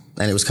retinaculum,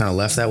 and it was kind of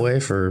left that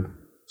way for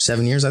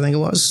 7 years, I think it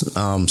was.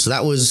 So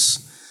that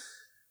was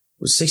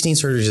 16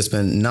 surgeries. It's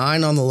been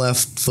 9 on the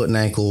left foot and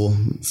ankle,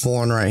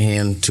 4 on the right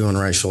hand, 2 on the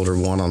right shoulder,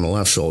 1 on the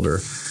left shoulder.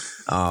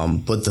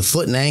 But the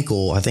foot and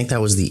ankle, I think that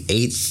was the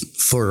 8th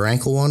foot or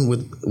ankle one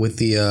with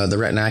the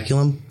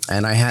retinaculum.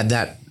 And I had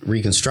that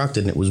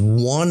reconstructed, and it was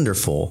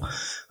wonderful.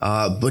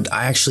 But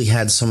I actually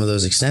had some of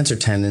those extensor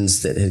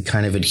tendons that had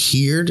kind of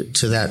adhered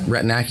to that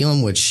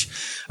retinaculum, which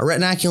a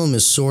retinaculum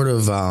is sort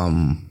of,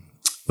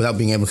 without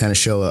being able to kind of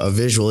show a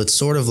visual, it's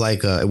sort of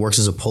like it works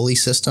as a pulley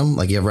system.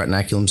 Like you have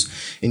retinaculums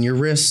in your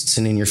wrists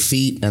and in your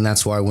feet, and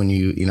that's why when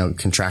you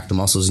contract the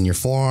muscles in your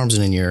forearms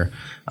and in your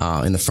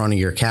in the front of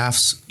your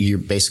calves,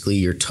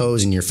 your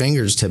toes and your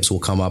fingers tips will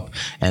come up,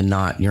 and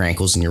not your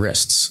ankles and your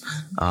wrists.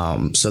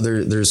 So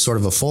there's sort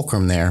of a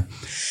fulcrum there,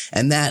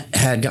 and that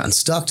had gotten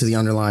stuck to the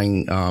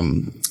underlying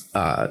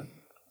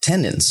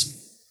tendons.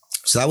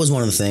 So that was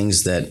one of the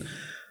things that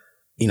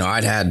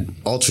I'd had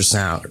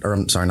ultrasound, or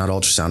I'm sorry, not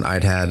ultrasound.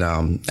 I'd had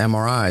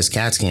MRIs,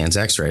 CAT scans,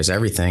 X-rays,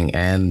 everything.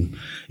 And,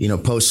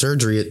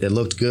 post-surgery, it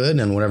looked good.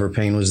 And whatever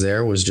pain was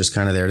there was just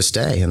kind of there to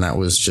stay. And that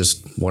was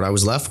just what I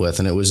was left with.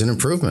 And it was an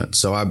improvement.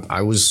 So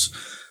I was,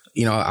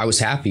 I was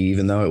happy,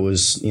 even though it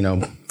was,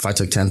 if I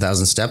took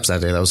 10,000 steps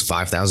that day, that was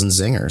 5,000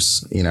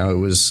 zingers.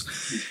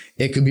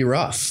 It could be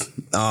rough.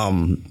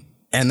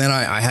 And then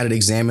I had it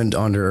examined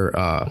under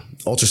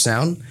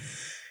ultrasound.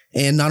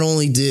 And not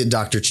only did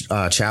Dr.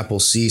 Chappell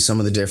see some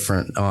of the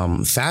different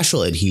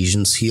fascial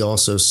adhesions, he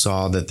also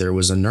saw that there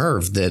was a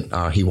nerve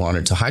that he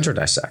wanted to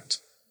hydrodissect.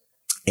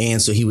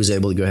 And so he was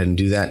able to go ahead and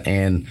do that.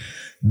 And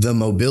the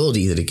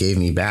mobility that it gave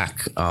me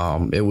back,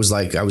 it was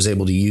like I was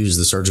able to use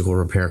the surgical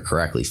repair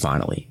correctly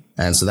finally.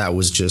 And so that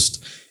was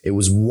it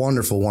was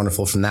wonderful,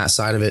 wonderful from that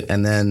side of it.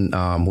 And then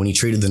when he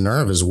treated the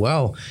nerve as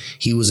well,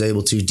 he was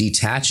able to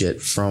detach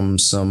it from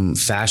some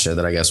fascia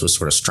that I guess was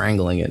sort of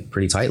strangling it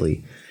pretty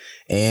tightly.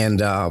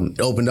 And it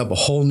opened up a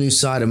whole new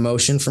side of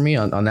motion for me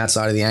on that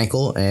side of the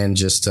ankle, and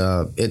just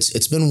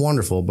it's been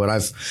wonderful. But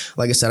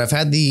like I said, I've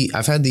had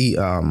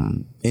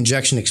the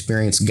injection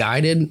experience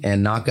guided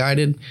and not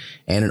guided,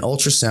 and an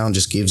ultrasound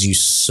just gives you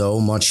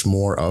so much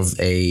more of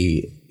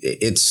you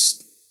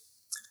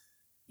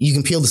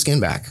can peel the skin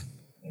back.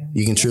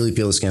 You can truly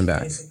peel the skin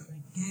back.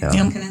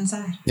 Yeah. Looking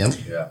inside. Yep.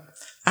 Yeah.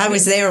 I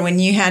was there when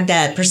you had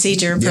that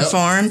procedure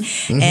performed,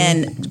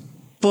 and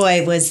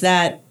boy,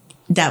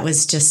 that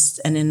was just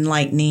an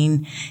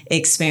enlightening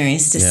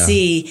experience to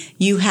see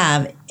you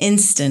have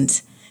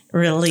instant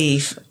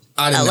relief.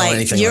 I didn't know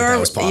anything like that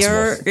was possible.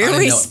 Your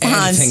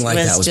response like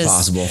was that just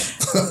possible.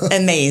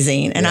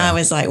 amazing. And I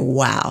was like,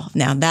 wow.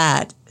 Now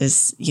that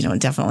is,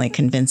 definitely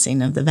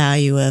convincing of the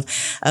value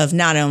of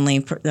not only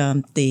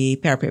the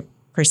PRP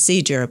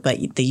procedure,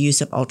 but the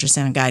use of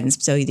ultrasound guidance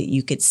so that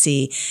you could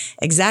see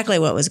exactly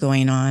what was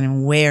going on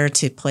and where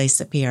to place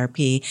the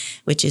PRP,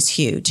 which is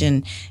huge.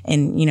 And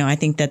I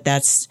think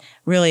that's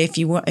really, if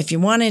you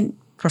want to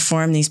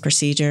perform these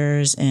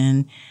procedures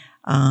and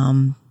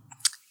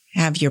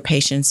have your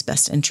patient's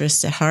best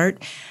interests at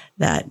heart,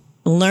 that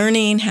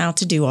learning how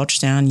to do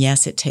ultrasound,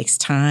 yes, it takes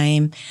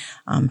time,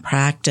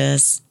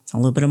 practice, it's a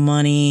little bit of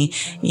money,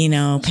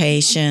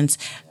 patience,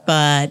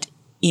 but,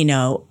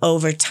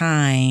 over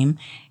time,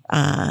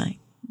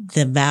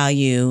 the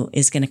value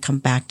is going to come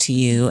back to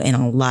you in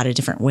a lot of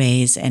different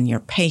ways, and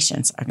your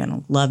patients are going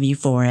to love you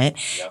for it,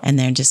 and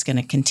they're just going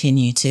to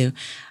continue to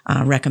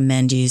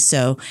recommend you.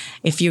 So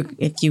if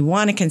you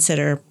want to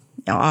consider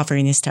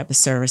offering this type of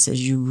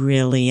services, you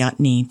really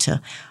need to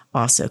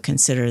also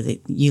consider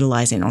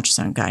utilizing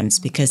ultrasound guidance,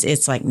 because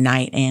it's like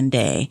night and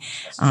day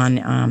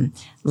on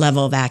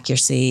level of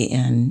accuracy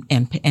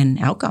and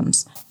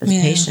outcomes for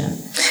the patient.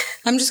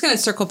 I'm just going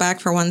to circle back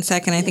for 1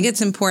 second. I think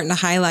it's important to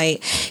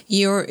highlight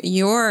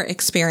your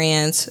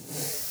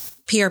experience.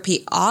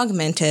 PRP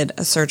augmented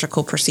a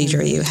surgical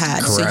procedure you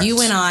had. Correct. So you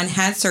went on,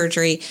 had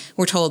surgery,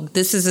 were told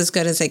this is as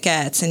good as it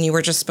gets, and you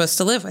were just supposed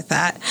to live with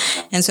that.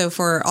 And so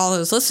for all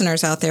those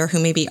listeners out there who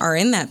maybe are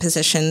in that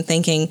position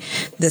thinking,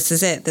 this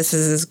is it, this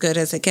is as good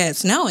as it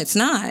gets. No, it's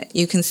not.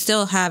 You can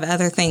still have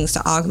other things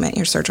to augment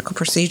your surgical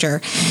procedure,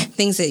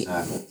 things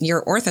that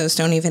your orthos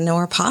don't even know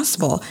are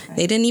possible.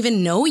 They didn't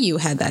even know you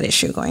had that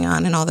issue going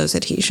on and all those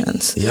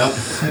adhesions. Yep.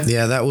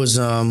 Yeah, that was,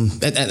 and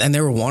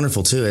they were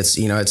wonderful too.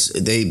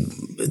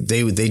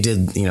 They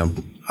did,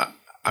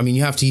 I mean,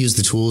 you have to use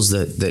the tools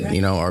that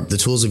are the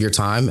tools of your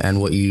time and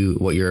what you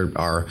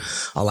are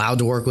allowed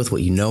to work with,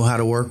 what you know how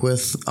to work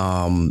with.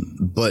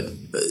 But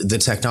the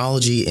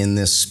technology in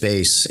this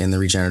space, in the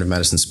regenerative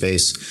medicine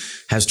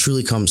space, has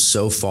truly come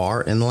so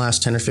far in the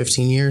last 10 or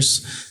 15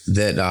 years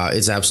that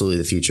it's absolutely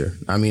the future.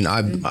 I mean,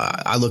 I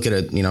look at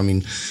it,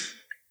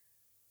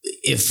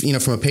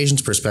 if, from a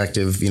patient's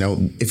perspective,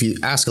 if you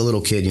ask a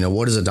little kid,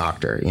 what is a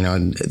doctor,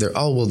 and they're,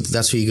 oh, well,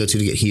 that's who you go to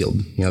get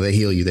healed. They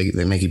heal you,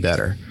 they make you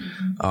better.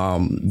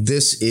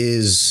 This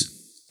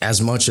is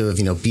as much of,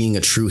 being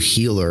a true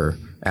healer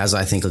as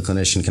I think a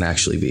clinician can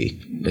actually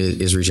be,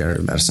 is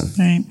regenerative medicine.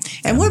 Right.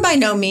 And we're by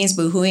no means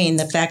boohooing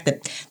the fact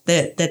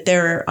that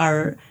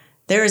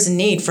there is a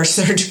need for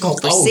surgical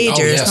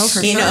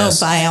procedures,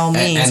 by all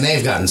means. And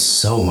they've gotten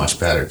so much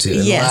better, too.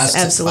 Yes,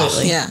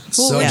 absolutely.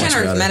 Well,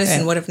 regenerative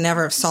medicine would have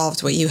never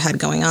solved what you had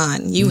going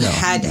on. You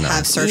had to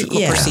have surgical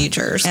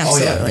procedures.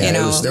 Absolutely.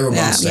 There were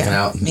bumps sticking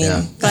out.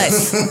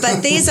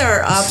 But these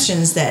are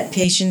options that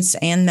patients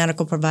and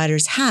medical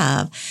providers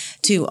have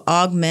to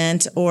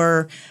augment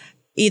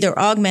either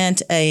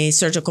augment a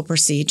surgical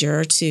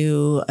procedure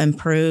to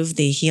improve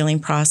the healing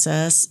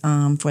process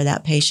for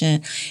that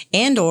patient,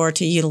 and or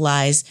to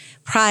utilize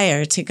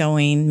prior to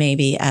going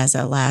maybe as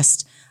a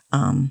last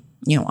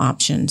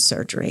option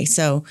surgery.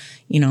 So,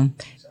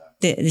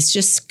 it's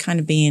just kind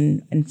of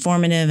being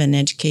informative and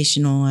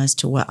educational as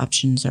to what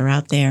options are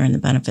out there and the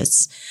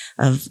benefits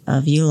of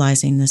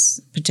utilizing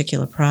this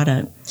particular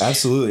product.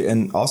 Absolutely.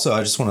 And also,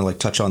 I just want to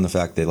touch on the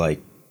fact that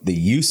the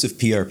use of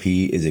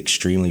PRP is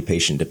extremely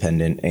patient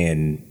dependent,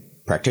 and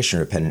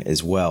practitioner dependent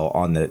as well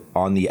on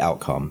the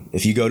outcome.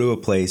 If you go to a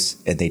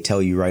place and they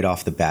tell you right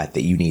off the bat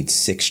that you need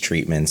 6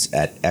 treatments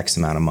at X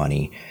amount of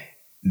money,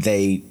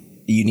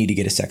 you need to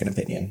get a second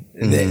opinion.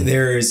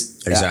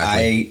 There's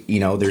exactly.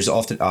 There's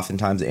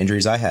oftentimes the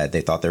injuries I had,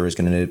 they thought there was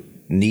going to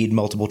need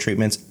multiple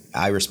treatments.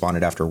 I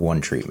responded after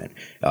 1 treatment.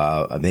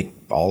 I think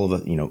all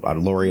of it,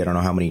 Lori, I don't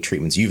know how many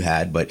treatments you've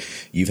had, but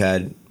you've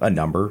had a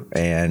number,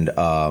 and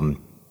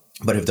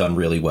but have done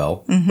really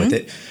well with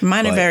it.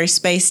 Mine are very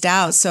spaced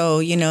out, so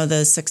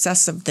the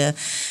success of the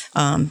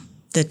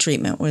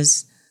treatment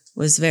was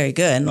very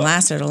good and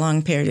lasted a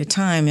long period of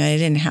time. I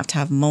didn't have to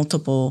have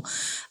multiple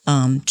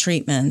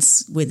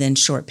treatments within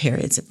short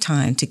periods of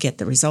time to get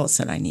the results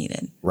that I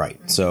needed. Right.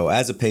 So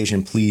as a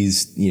patient,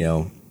 please,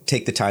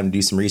 take the time to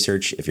do some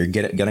research. If you're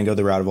going to go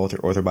the route of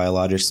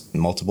orthobiologics,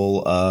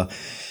 multiple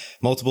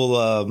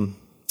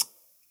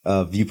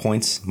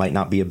viewpoints might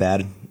not be a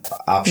bad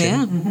option.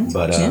 Yeah.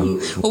 But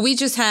well, we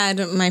just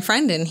had my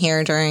friend in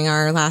here during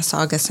our last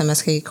August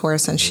MSK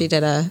course, and she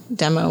did a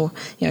demo.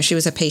 She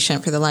was a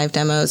patient for the live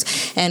demos,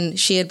 and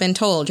she had been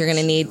told you're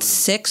going to need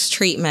 6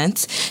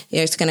 treatments.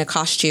 It's going to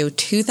cost you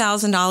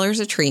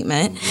 $2,000 a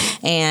treatment,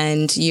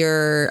 and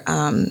you're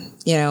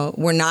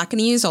we're not going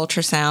to use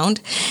ultrasound.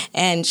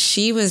 And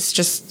she was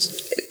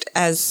just,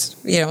 as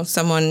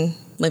someone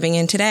living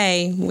in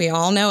today, we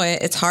all know it.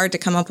 It's hard to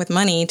come up with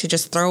money to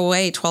just throw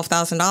away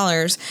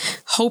 $12,000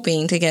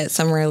 hoping to get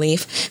some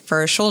relief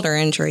for a shoulder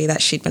injury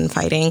that she'd been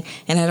fighting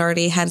and had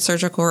already had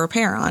surgical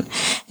repair on.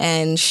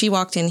 And she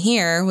walked in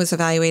here, was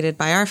evaluated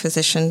by our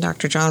physician,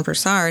 Dr. John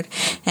Broussard,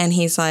 and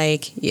he's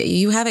like,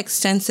 you have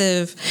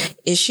extensive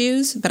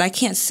issues, but I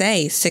can't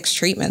say 6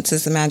 treatments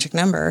is the magic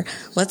number.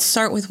 Let's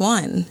start with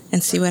 1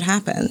 and see what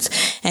happens.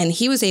 And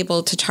he was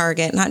able to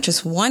target not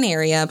just one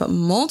area, but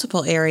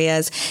multiple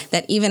areas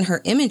that even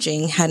her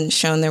imaging hadn't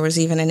shown there was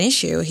even an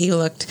issue. He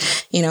looked,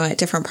 at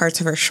different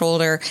parts of her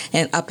shoulder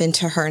and up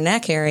into her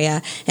neck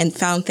area and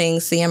found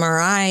things, the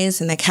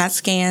MRIs and the CAT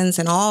scans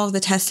and all of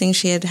the testing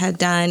she had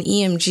done,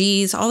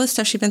 EMGs, all the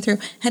stuff she'd been through,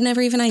 had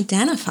never even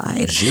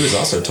identified. She was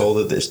also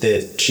told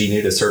that she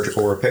needed a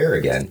surgical repair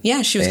again.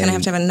 Yeah, she was going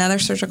to have another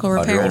surgical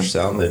repair.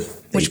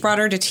 Which brought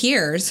her to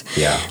tears.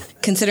 Yeah.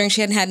 Considering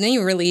she hadn't had any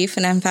relief,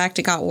 and in fact,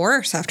 it got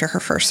worse after her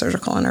first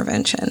surgical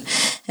intervention.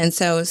 And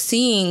so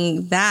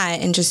seeing that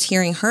and just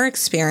hearing her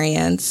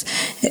experience,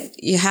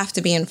 you have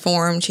to be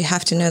informed. You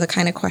have to know the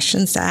kind of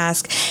questions to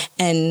ask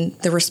and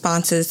the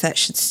responses that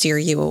should steer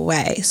you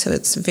away. So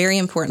it's very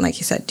important, like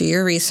you said, do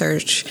your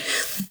research,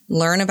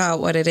 learn about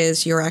what it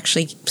is you're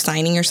actually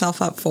signing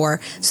yourself up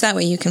for, so that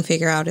way you can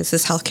figure out, is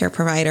this healthcare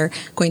provider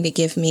going to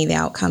give me the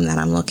outcome that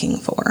I'm looking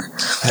for?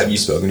 Have you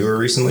spoken to her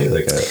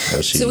recently?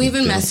 So we've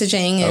been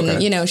messaging,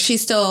 and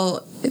she's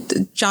still.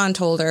 John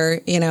told her,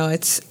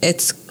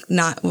 it's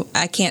not.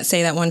 I can't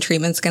say that one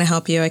treatment's going to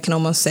help you. I can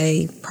almost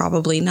say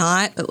probably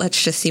not, but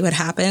let's just see what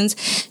happens.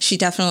 She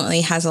definitely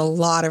has a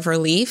lot of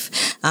relief.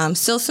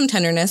 Still some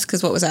tenderness,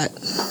 because what was that?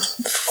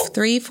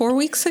 3-4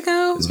 weeks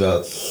ago? It was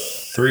about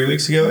 3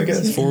 weeks ago, I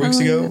guess. 4 weeks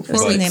ago.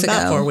 4 weeks ago.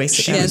 About 4 weeks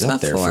ago. She was up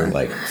there for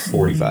like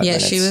 45 minutes. Yeah,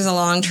 she was a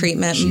long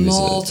treatment,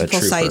 multiple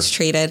sites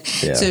treated.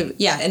 Yeah. So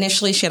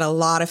initially she had a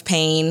lot of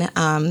pain.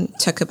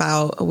 Took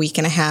about a week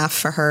and a half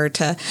for her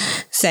to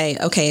say,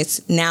 okay,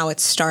 it's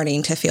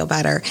starting to feel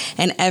better.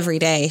 And every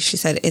day she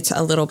said it's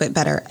a little bit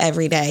better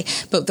every day.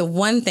 But the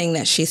one thing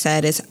that she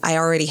said is, I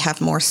already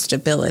have more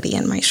stability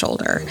in my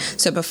shoulder.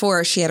 So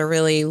before, she had a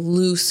really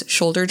loose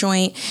shoulder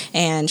joint,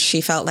 and she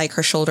felt like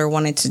her shoulder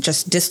wanted to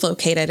just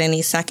dislocate at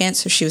any second,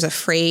 so she was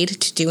afraid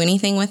to do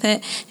anything with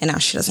it, and now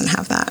she doesn't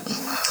have that.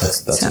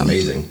 That's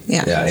amazing.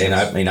 Yeah,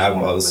 and I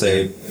would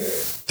say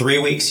 3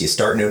 weeks you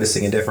start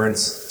noticing a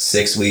difference.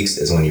 6 weeks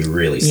is when you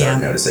really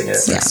start noticing it.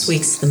 6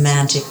 weeks, the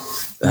magic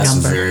That's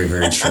number. very,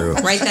 very true.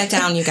 Write that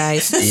down, you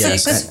guys.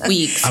 Yes. 6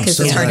 weeks, I'm because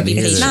so it's hard to be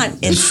glad patient.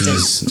 Not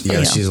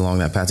instant. She's along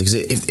that path. Because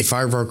if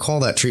I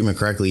recall that treatment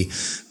correctly,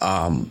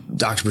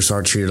 Dr.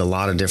 Broussard treated a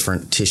lot of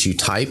different tissue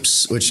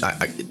types, which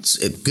it's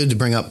good to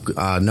bring up,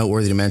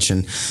 noteworthy to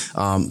mention.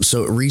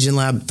 So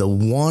RegenLab, the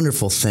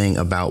wonderful thing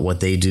about what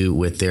they do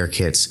with their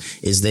kits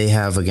is they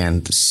have,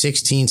 again,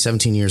 16,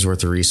 17 years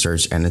worth of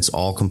research, and it's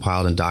all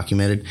compiled and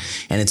documented.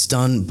 And it's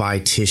done by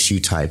tissue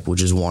type,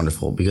 which is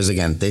wonderful because,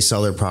 again, they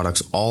sell their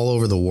products all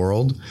over the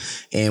world.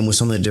 And with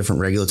some of the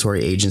different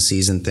regulatory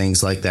agencies and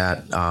things like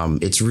that,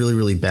 it's really,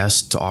 really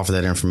best to offer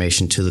that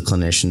information to the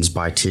clinicians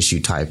by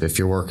tissue type. If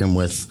you're working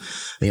with,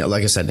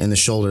 like I said, in the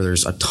shoulder,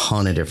 there's a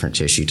ton of different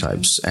tissue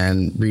types.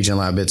 And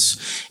RegenLab,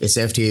 it's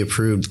FDA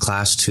approved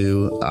class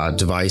 2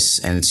 device,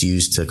 and it's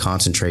used to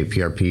concentrate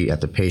PRP at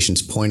the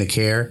patient's point of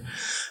care.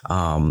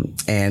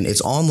 And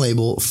it's on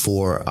label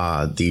for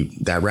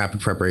that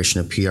rapid preparation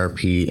of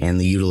PRP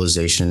and the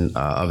utilization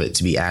of it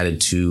to be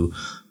added to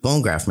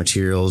bone graft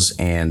materials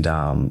and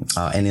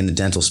in the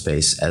dental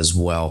space as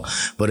well.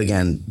 But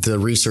again, the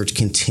research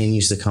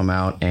continues to come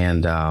out,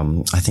 and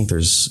I think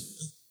there's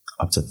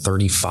up to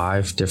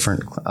 35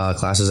 different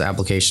classes,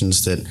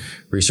 applications that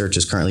research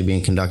is currently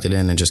being conducted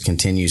in, and just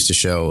continues to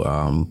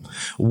show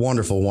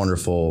wonderful,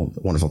 wonderful,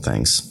 wonderful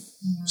things.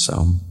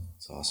 So.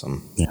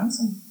 Awesome. Yeah.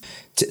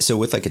 So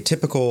with like a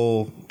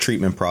typical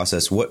treatment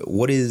process,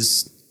 what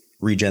is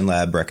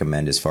RegenLab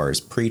recommend as far as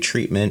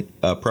pre-treatment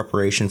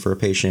preparation for a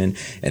patient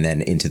and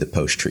then into the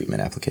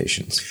post-treatment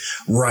applications?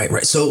 Right.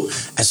 So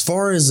as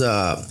far as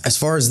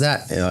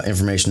that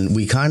information,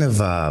 we kind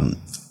of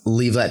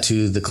leave that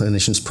to the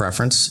clinician's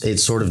preference. It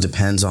sort of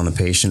depends on the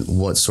patient,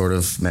 what sort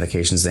of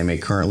medications they may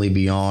currently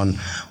be on,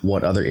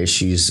 what other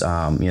issues they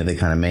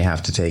kind of may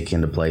have to take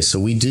into place. So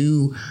we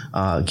do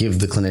give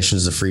the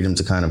clinicians the freedom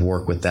to kind of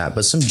work with that,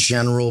 but some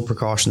general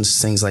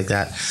precautions, things like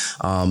that.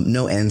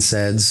 No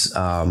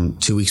NSAIDs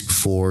 2 weeks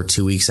before,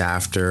 2 weeks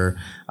after.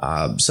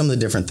 Some of the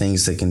different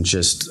things that can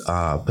just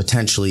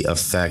potentially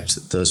affect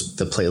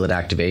the platelet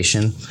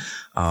activation.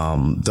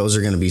 Those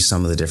are going to be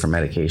some of the different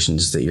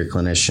medications that your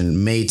clinician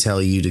may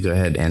tell you to go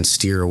ahead and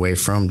steer away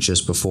from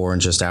just before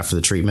and just after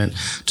the treatment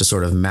to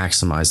sort of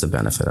maximize the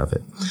benefit of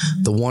it.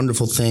 Mm-hmm. The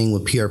wonderful thing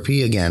with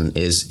PRP, again,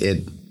 is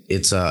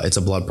it's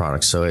a blood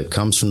product. So it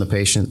comes from the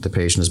patient. The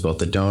patient is both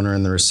the donor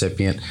and the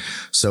recipient.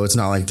 So it's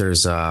not like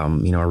there's a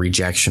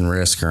rejection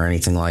risk or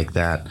anything like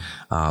that.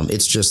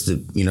 It's just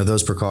that,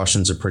 those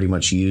precautions are pretty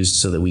much used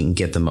so that we can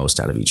get the most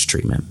out of each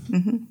treatment.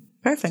 Mm-hmm.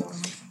 Perfect.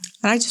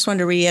 And I just wanted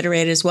to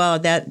reiterate as well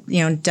that,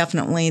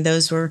 definitely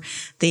those were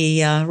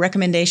the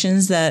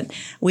recommendations that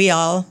we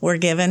all were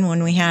given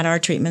when we had our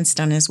treatments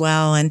done as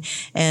well. And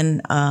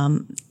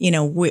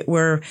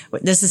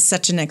this is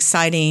such an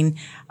exciting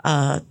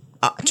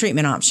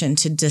treatment option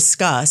to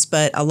discuss,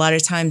 but a lot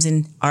of times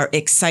in our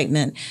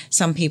excitement,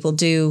 some people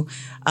do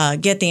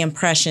get the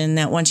impression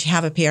that once you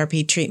have a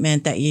PRP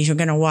treatment that you're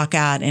going to walk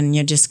out and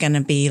you're just going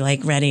to be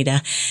like ready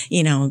to,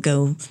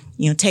 go,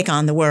 take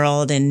on the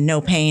world and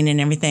no pain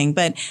and everything.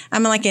 But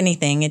I'm like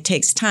anything, it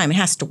takes time. It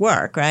has to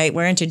work, right?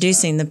 We're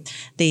introducing the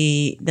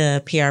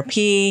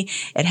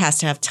PRP. It has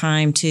to have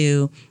time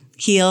to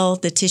heal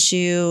the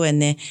tissue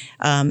and the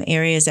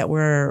areas that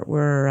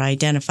were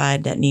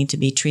identified that need to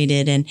be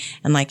treated. And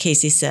like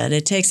Casey said,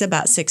 it takes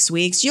about 6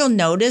 weeks. You'll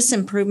notice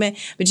improvement,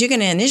 but you're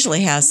going to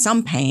initially have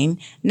some pain,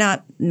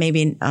 not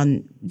maybe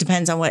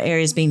depends on what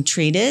area is being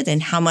treated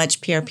and how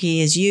much PRP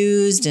is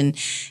used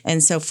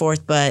and so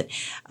forth. But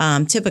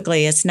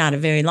typically it's not a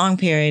very long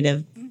period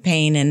of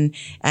pain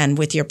and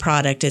with your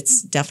product,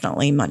 it's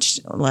definitely much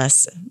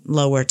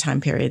lower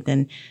time period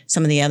than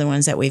some of the other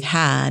ones that we've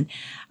had.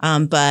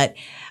 But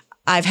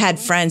I've had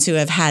friends who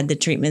have had the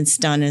treatments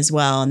done as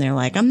well, and they're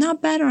like, I'm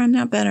not better.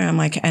 I'm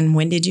like, and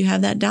when did you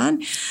have that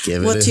done?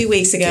 2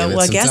 weeks ago.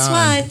 Well, guess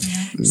what?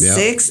 Yep.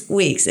 6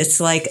 weeks. It's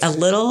like a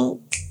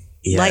little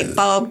light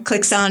bulb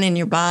clicks on in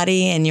your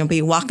body, and you'll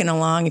be walking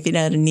along if you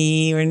had a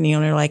knee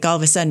or like all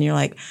of a sudden you're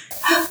like,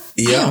 I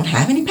don't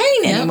have any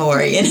pain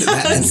anymore. And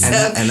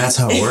that's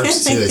how it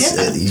works too.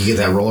 You get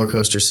that roller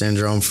coaster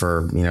syndrome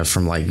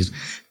from like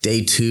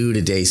day 2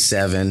 to day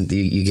 7.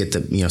 You get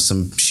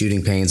some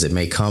shooting pains that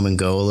may come and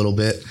go a little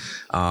bit.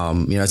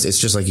 It's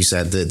just like you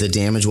said, the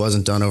damage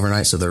wasn't done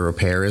overnight, so the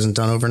repair isn't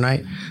done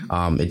overnight.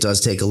 It does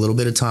take a little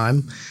bit of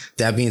time.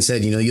 That being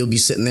said, you'll be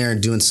sitting there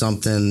and doing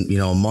something,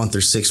 a month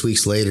or 6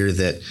 weeks later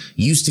that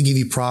used to give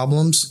you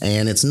problems,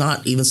 and it's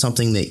not even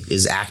something that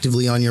is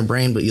actively on your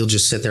brain, but you'll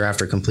just sit there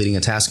after completing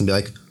a task and be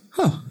like,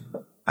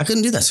 I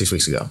couldn't do that 6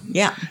 weeks ago.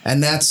 Yeah.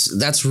 And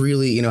that's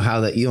really,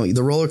 how that,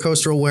 the roller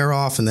coaster will wear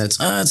off and then it's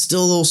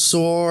still a little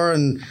sore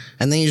and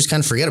then you just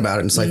kind of forget about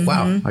it. And it's like,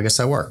 wow, I guess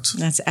that worked.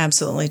 That's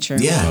absolutely true.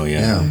 Yeah. Oh,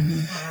 yeah.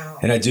 Mm-hmm.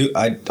 And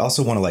I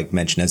also want to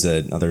mention as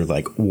another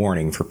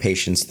warning for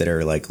patients that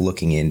are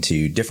looking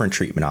into different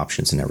treatment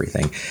options and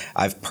everything.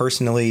 I've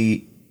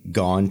personally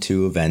gone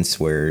to events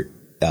where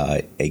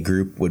a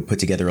group would put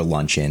together a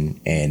luncheon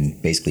and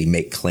basically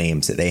make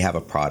claims that they have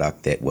a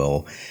product that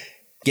will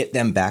get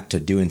them back to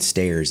doing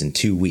stairs in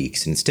 2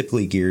 weeks. And it's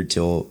typically geared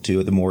to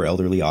the more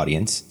elderly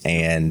audience.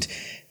 And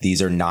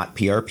these are not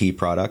PRP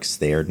products.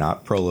 They are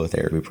not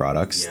prolotherapy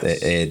products.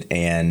 Yes.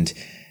 And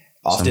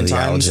oftentimes some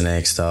of the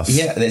allogeneic stuff.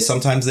 Yeah,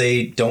 sometimes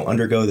they don't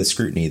undergo the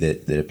scrutiny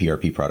that a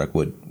PRP product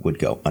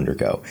would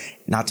undergo.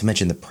 Not to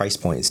mention the price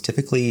point is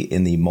typically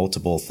in the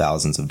multiple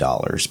thousands of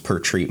dollars per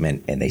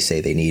treatment, and they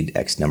say they need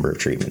X number of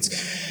treatments.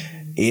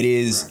 It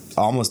is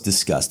almost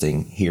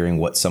disgusting hearing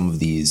what some of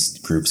these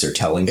groups are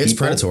telling people. It's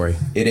predatory.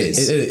 It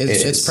is.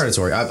 It's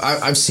predatory.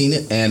 I've seen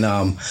it, and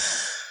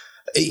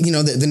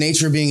the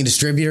nature of being a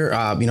distributor,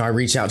 I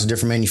reach out to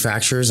different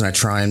manufacturers and I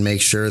try and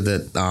make sure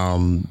that,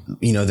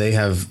 they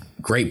have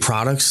great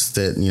products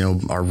that,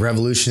 are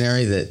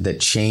revolutionary, that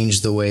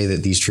change the way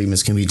that these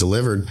treatments can be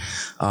delivered.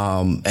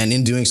 And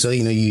in doing so,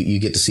 you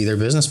get to see their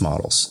business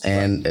models.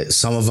 And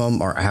some of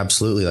them are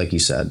absolutely, like you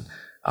said,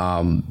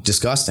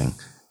 disgusting.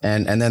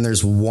 And then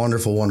there's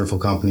wonderful, wonderful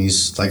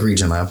companies like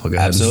RegenLab. I'll go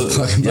ahead and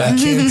plug them back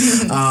in.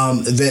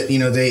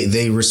 That,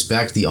 they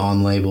respect the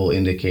on-label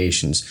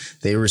indications.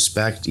 They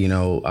respect,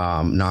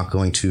 not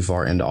going too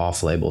far into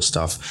off-label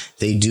stuff.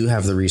 They do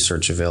have the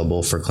research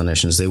available for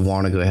clinicians. They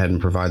want to go ahead and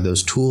provide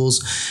those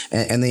tools,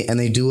 and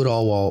they do it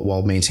all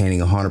while maintaining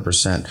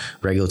 100%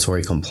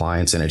 regulatory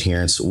compliance and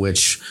adherence,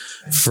 which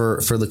for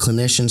the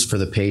clinicians, for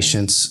the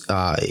patients,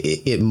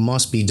 it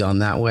must be done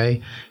that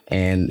way.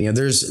 And,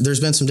 there's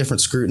been some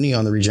different scrutiny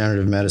on the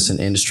regenerative medicine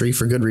industry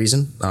for good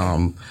reason.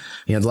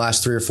 The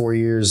last 3 or 4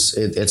 years,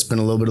 it's been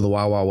a little bit of the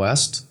Wild Wild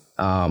West.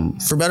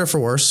 For better, for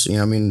worse,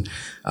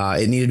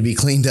 it needed to be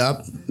cleaned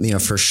up,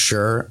 for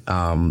sure.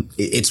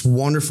 It's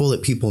wonderful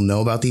that people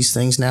know about these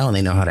things now and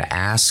they know how to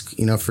ask,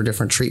 for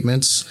different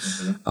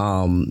treatments.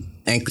 And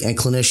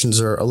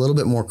clinicians are a little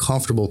bit more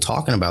comfortable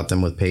talking about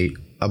them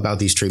about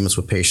these treatments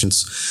with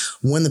patients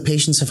when the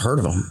patients have heard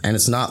of them. And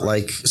it's not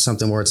like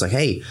something where it's like,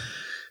 hey,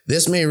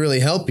 this may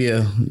really help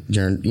you.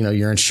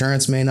 Your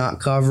insurance may not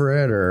cover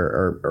it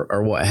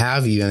or what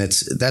have you. And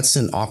that's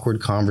an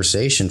awkward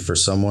conversation for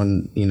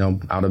someone,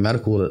 out of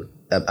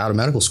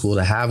medical school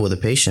to have with a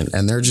patient.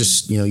 And they're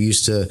just,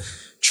 used to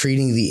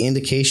treating the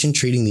indication,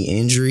 treating the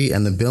injury,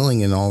 and the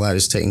billing and all that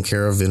is taken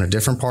care of in a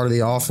different part of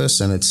the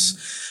office.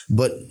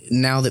 But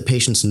now that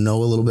patients know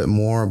a little bit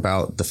more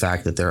about the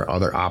fact that there are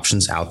other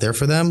options out there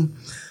for them,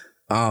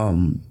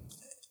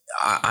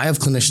 I have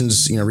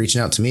clinicians,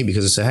 reaching out to me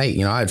because they say,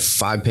 hey, I had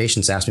 5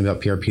 patients ask me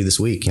about PRP this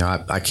week.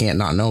 I can't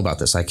not know about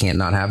this. I can't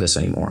not have this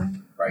anymore.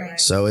 Right.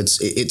 So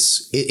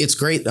it's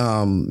great,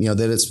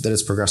 that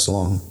it's progressed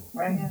along.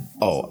 Right.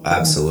 Oh,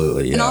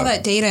 absolutely. Yeah. And all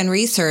that data and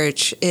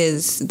research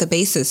is the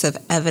basis of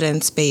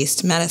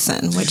evidence-based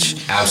medicine,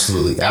 which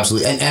absolutely.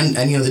 And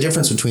the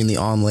difference between the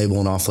on-label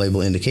and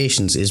off-label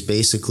indications is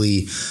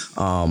basically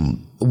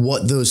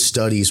what those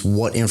studies,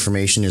 what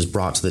information is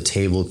brought to the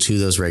table to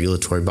those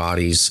regulatory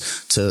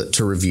bodies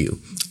to review.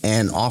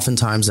 And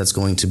oftentimes that's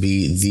going to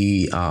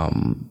be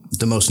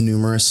the most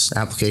numerous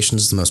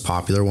applications, the most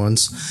popular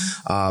ones.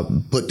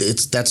 But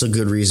that's a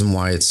good reason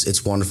why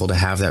it's wonderful to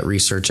have that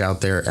research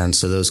out there. And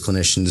so those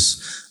clinicians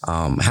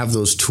have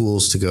those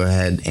tools to go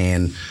ahead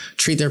and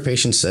treat their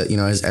patients,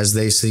 as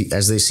they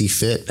see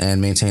fit and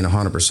maintain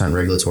 100%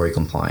 regulatory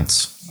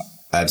compliance.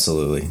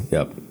 Absolutely.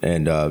 Yep.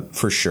 And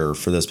for sure,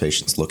 for those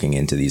patients looking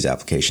into these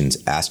applications,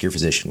 ask your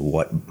physician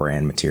what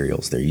brand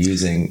materials they're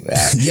using,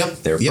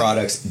 their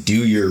products,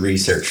 do your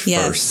research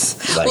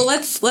first. Well,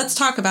 let's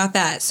talk about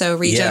that. So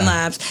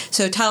RegenLab.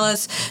 So tell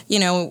us,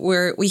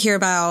 we hear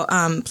about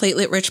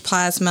platelet-rich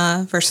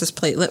plasma versus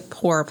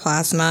platelet-poor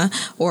plasma,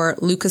 or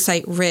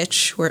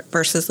leukocyte-rich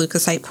versus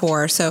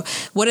leukocyte-poor. So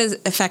what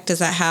effect does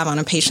that have on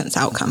a patient's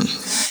outcome?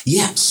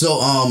 Yeah. So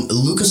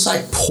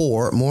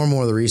leukocyte-poor, more and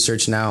more of the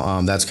research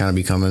now, that's kind of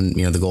becoming,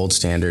 the gold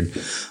standard.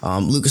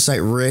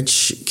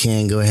 Leukocyte-rich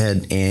can go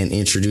ahead and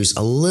introduce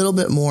a little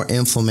bit more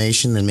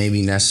inflammation than may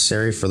be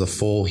necessary for the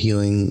full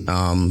healing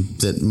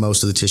that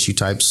most of the tissue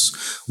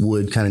types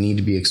would kind of need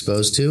to be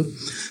exposed to.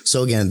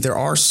 So again, there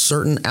are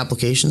certain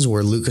applications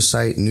where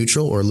leukocyte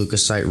neutral or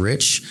leukocyte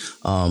rich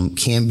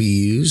can be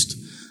used.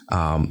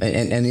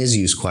 And is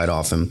used quite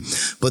often.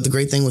 But the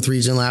great thing with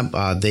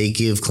RegenLab, they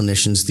give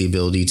clinicians the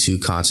ability to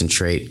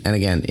concentrate, and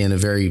again, in a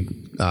very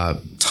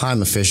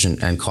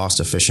time-efficient and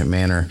cost-efficient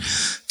manner,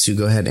 to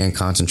go ahead and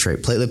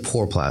concentrate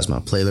platelet-poor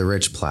plasma,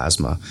 platelet-rich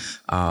plasma,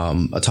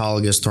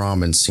 autologous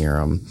thrombin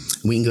serum.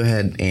 We can go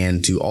ahead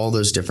and do all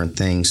those different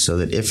things so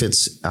that if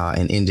it's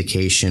an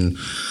indication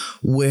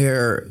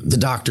where the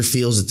doctor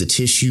feels that the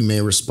tissue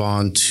may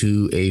respond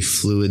to a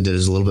fluid that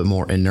is a little bit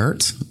more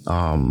inert,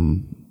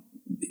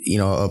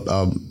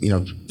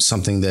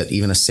 something that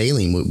even a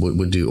saline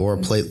would do, or a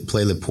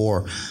platelet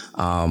poor.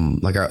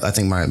 I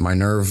think my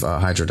nerve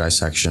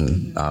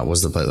hydrodissection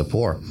was the platelet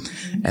poor.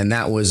 And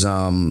that was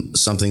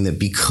something that,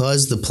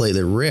 because the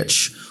platelet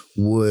rich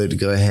would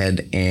go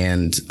ahead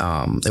and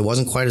it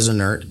wasn't quite as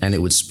inert, and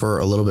it would spur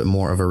a little bit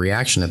more of a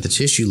reaction at the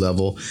tissue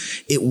level,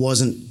 it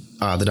wasn't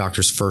the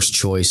doctor's first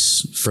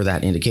choice for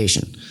that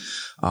indication.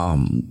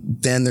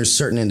 Then there's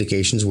certain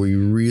indications where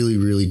you really,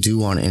 really do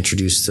want to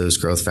introduce those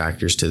growth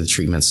factors to the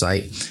treatment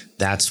site.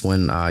 That's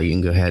when you can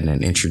go ahead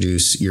and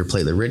introduce your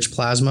platelet-rich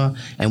plasma.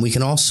 And we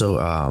can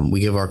also, we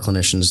give our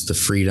clinicians the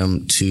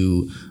freedom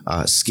to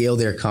scale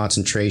their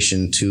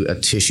concentration to a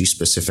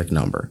tissue-specific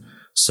number.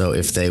 So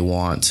if they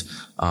want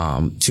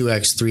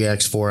 2x,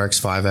 3x, 4x,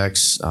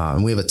 5x,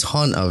 and we have a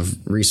ton of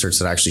research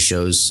that actually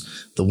shows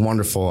the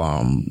wonderful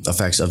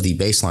effects of the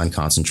baseline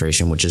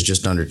concentration, which is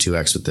just under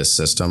 2x with this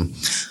system.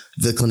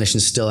 The clinician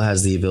still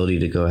has the ability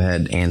to go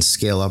ahead and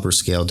scale up or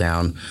scale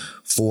down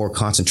for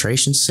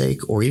concentration's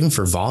sake, or even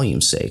for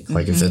volume's sake.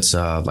 Like if it's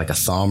like a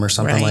thumb or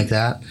something like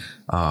that,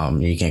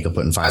 you can't go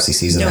putting 5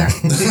 cc's in there.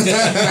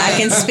 I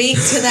can speak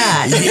to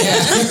that.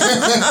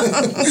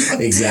 Yeah.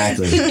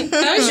 Exactly.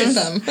 How's your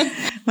thumb?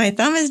 My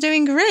thumb is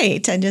doing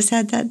great. I just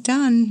had that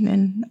done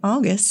in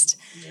August,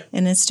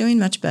 and it's doing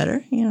much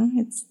better.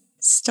 It's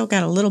still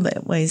got a little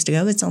bit ways to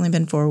go. It's only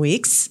been 4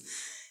 weeks.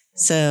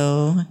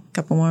 So a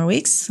couple more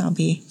weeks, I'll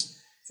be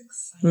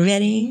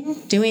ready,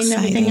 doing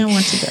everything I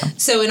want to do.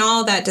 So in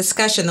all that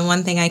discussion, the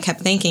one thing I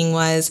kept thinking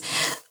was,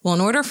 well,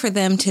 in order for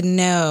them to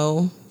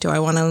know, do I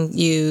want to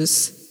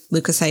use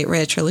leukocyte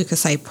rich or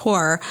leukocyte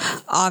poor,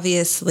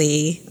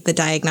 obviously the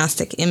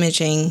diagnostic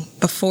imaging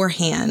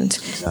beforehand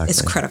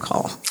is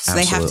critical. So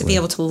they have to be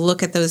able to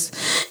look at those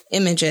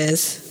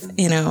images,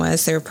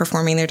 as they're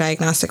performing their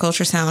diagnostic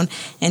ultrasound,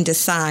 and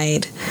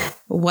decide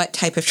what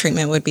type of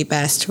treatment would be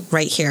best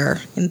right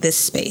here in this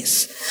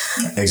space.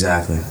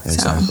 Exactly.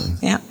 So,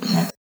 yeah.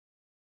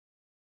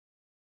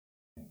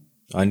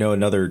 I know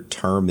another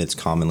term that's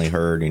commonly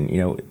heard, and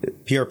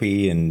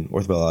PRP and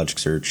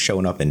orthobiologics are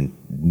showing up in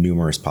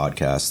numerous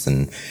podcasts,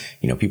 and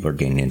people are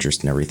gaining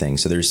interest in everything.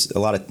 So there's a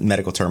lot of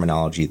medical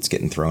terminology that's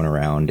getting thrown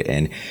around,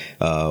 and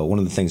one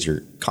of the things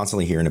you're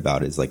constantly hearing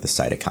about is like the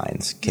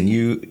cytokines. Can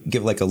you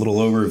give like a little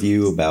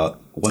overview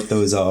about what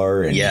those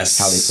are and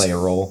how they play a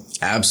role?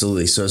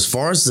 Absolutely. So as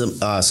far as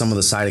some of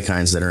the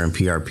cytokines that are in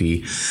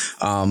PRP,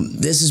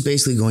 this is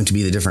basically going to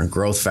be the different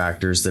growth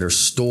factors that are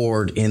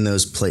stored in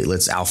those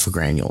platelets alpha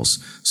granules.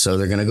 So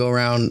they're going to go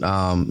around,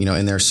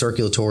 in their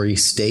circulatory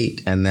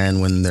state, and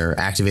then when they're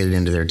activated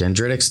into their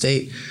dendritic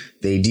state,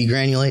 they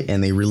degranulate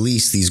and they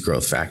release these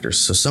growth factors.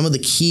 So some of the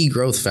key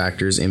growth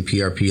factors in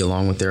PRP,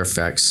 along with their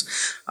effects,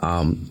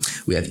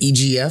 we have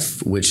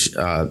EGF, which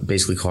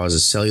basically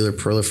causes cellular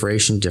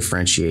proliferation,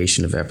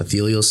 differentiation of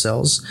epithelial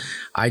cells.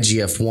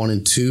 IGF-1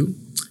 and 2,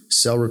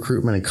 cell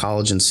recruitment and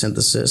collagen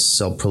synthesis,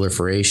 cell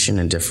proliferation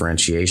and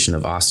differentiation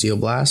of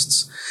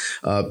osteoblasts.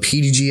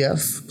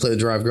 PDGF,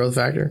 platelet-derived growth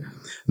factor.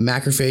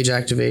 Macrophage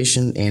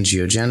activation,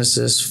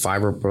 angiogenesis,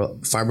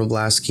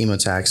 fibroblast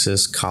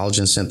chemotaxis,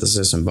 collagen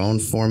synthesis and bone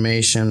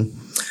formation,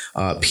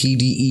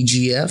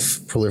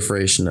 PDEGF,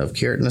 proliferation of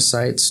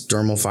keratinocytes,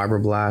 dermal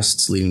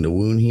fibroblasts leading to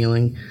wound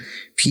healing,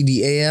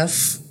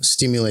 PDAF,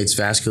 stimulates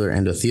vascular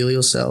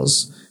endothelial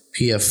cells,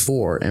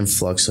 PF4,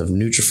 influx of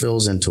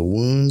neutrophils into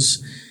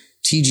wounds,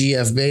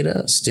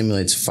 TGF-beta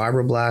stimulates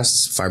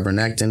fibroblasts,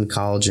 fibronectin,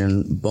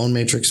 collagen, bone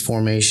matrix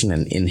formation,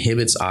 and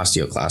inhibits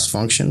osteoclast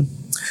function.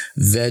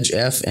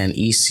 VEGF and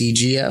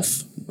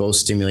ECGF both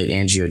stimulate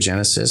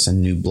angiogenesis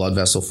and new blood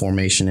vessel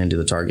formation into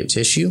the target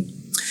tissue.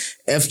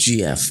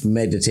 FGF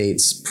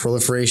mediates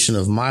proliferation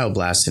of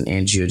myoblasts and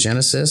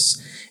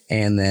angiogenesis.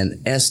 And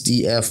then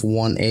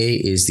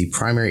SDF1A is the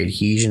primary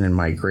adhesion and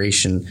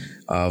migration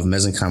of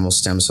mesenchymal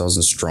stem cells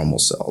and stromal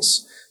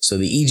cells. So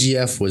the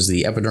EGF was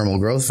the epidermal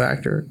growth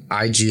factor.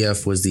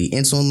 IGF was the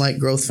insulin-like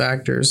growth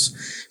factors.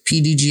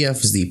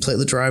 PDGF is the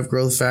platelet-derived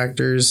growth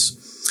factors.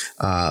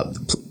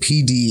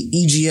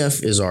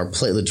 PDEGF is our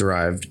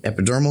platelet-derived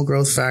epidermal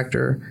growth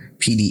factor.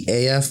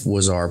 PDAF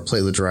was our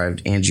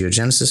platelet-derived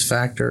angiogenesis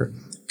factor.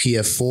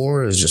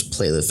 PF4 is just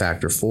platelet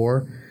factor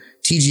 4.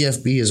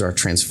 TGFB is our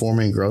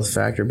transforming growth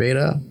factor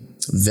beta.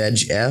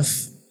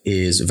 VEGF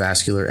is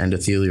vascular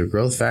endothelial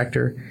growth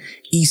factor.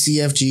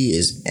 ECFG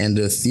is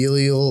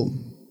endothelial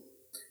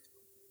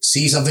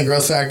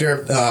growth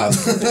factor.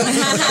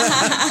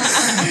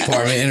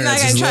 Pardon me,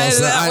 internet's just a little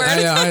slow.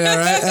 I know,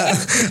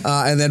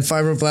 right? And then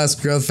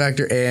fibroblast growth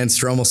factor and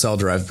stromal cell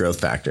derived growth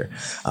factor.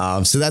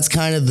 So that's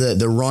kind of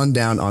the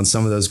rundown on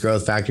some of those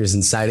growth factors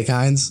and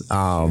cytokines.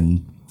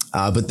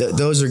 But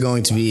those are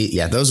going to be,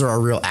 those are our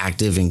real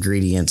active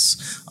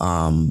ingredients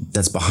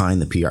that's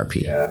behind the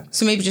PRP. Yeah.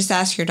 So maybe just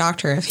ask your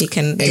doctor if he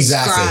can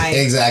describe how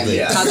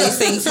these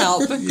things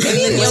help. And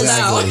then you'll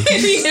know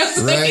if he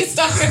knows what he's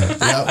talking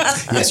about. Yep.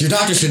 Yes, your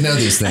doctor should know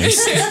these things.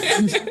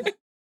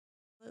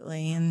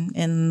 Absolutely.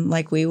 And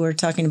like we were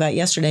talking about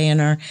yesterday in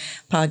our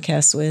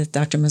podcast with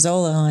Dr.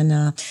 Mazzola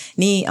on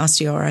knee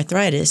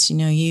osteoarthritis,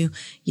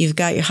 you've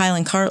got your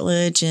hyaline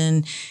cartilage,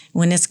 and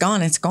when it's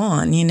gone,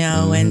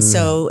 Mm-hmm. And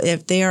so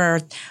if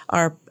there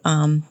are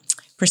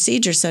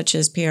procedures such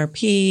as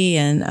PRP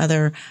and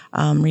other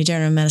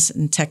regenerative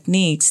medicine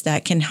techniques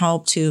that can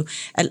help to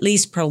at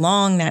least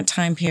prolong that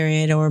time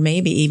period, or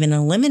maybe even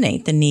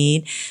eliminate the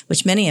need,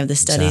 which many of the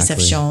studies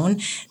have shown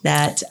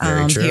that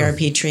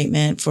PRP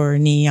treatment for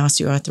knee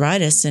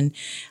osteoarthritis, and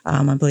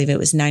I believe it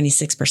was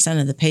 96%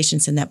 of the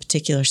patients in that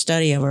particular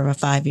study over a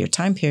 5-year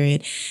time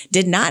period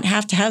did not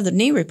have to have the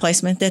knee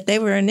replacement that they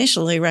were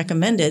initially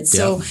recommended.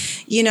 So,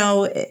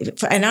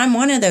 and I'm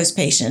one of those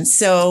patients.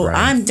 So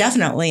I'm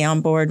definitely on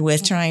board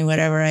with trying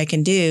whatever I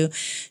can do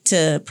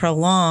to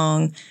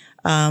prolong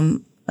a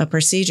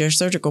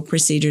surgical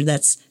procedure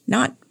that's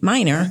not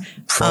minor.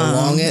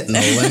 Prolong it and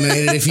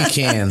eliminate it if you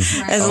can.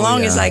 As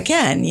long as I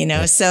can,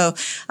 So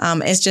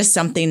it's just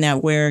something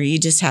that where you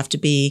just have to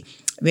be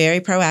very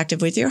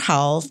proactive with your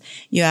health.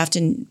 You have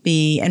to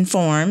be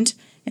informed,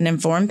 an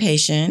informed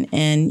patient,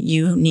 and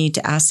you need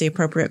to ask the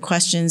appropriate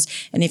questions.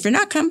 And if you're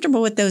not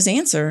comfortable with those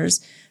answers,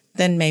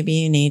 then maybe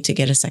you need to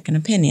get a second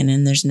opinion.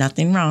 And there's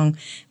nothing wrong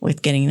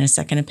with getting a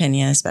second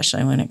opinion,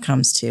 especially when it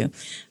comes to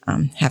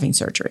having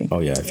surgery. Oh,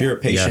 yeah. If you're a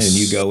patient and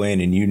you go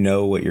in and you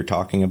know what you're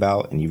talking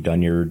about and you've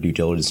done your due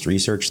diligence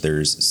research,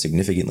 there's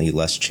significantly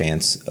less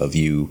chance of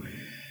you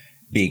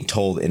being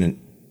told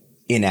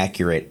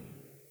inaccurate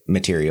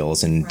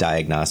materials and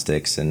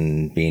diagnostics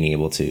and being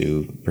able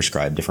to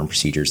prescribe different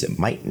procedures that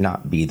might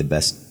not be the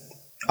best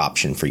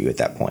option for you at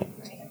that point.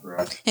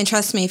 And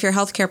trust me, if your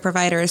healthcare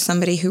provider is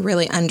somebody who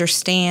really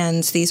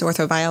understands these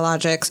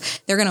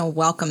orthobiologics, they're going to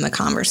welcome the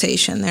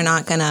conversation. They're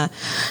not going to,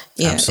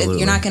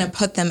 you're not going to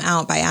put them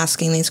out by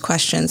asking these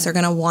questions. They're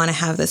going to want to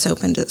have this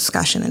open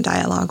discussion and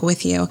dialogue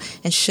with you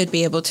and should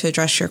be able to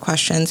address your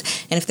questions.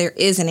 And if there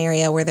is an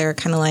area where they're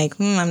kind of like,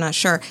 I'm not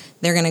sure,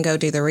 they're going to go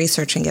do the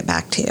research and get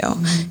back to you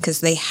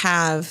because they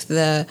have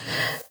the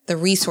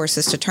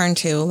resources to turn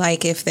to.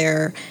 Like if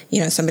they're,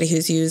 somebody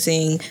who's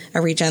using a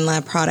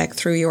RegenLab product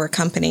through your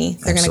company,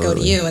 they're going to go to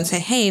you and say,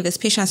 hey, this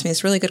patient asked me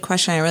this really good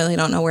question. I really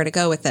don't know where to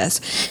go with this.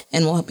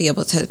 And we'll be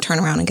able to turn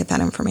around and get that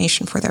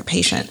information for their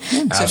patient.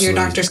 So if your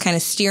doctor's kind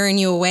of steering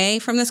you away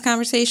from this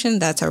conversation,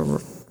 that's a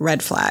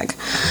red flag.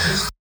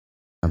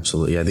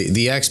 Absolutely. Yeah.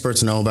 The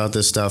experts know about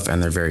this stuff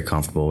and they're very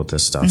comfortable with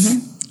this stuff.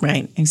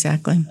 Right.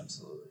 Exactly.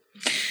 Absolutely.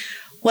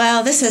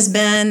 Well, this has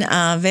been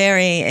a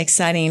very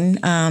exciting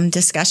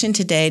discussion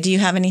today. Do you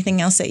have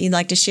anything else that you'd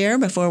like to share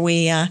before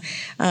we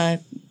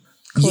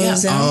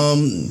close out?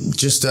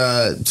 Just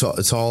to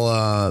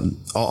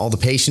all the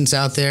patients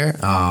out there,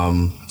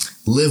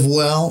 live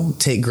well,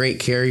 take great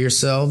care of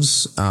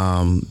yourselves.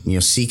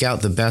 Seek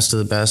out the best of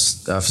the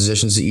best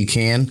physicians that you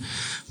can.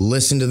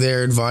 Listen to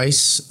their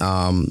advice.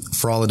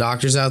 For all the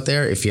doctors out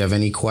there, if you have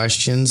any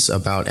questions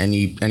about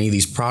any of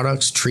these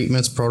products,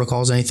 treatments,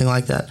 protocols, anything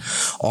like that,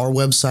 our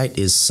website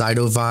is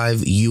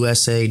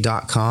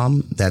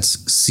cytoviveusa.com. That's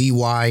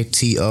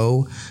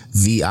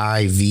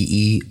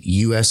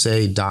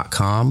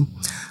CYTOVIVEUSA.com.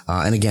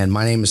 And again,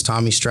 my name is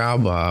Tommy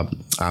Straub.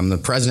 I'm the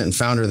president and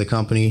founder of the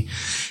company.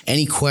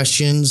 Any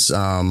questions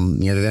that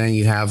any of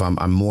you have,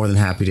 I'm more than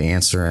happy to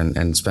answer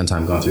and spend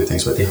time going through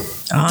things with you.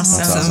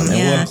 Awesome.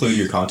 And we'll include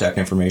your contact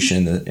information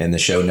in the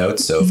show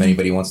notes. So if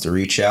anybody wants to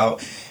reach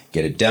out,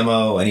 get a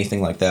demo,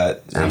 anything like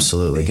that,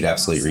 they could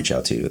absolutely reach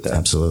out to you with that.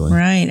 Absolutely.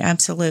 Right.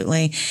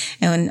 Absolutely.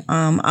 And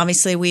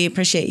obviously we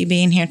appreciate you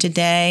being here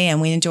today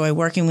and we enjoy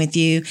working with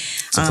you.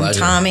 It's a pleasure.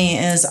 Tommy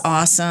is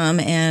awesome.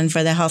 And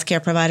for the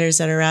healthcare providers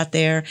that are out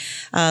there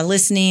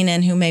listening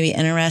and who may be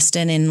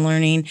interested in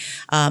learning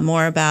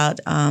more about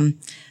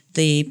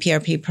the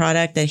PRP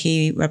product that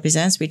he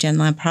represents,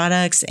 RegenLab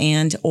products,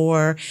 and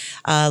or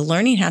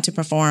learning how to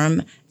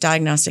perform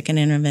diagnostic and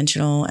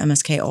interventional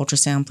MSK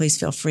ultrasound, please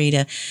feel free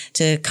to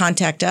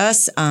contact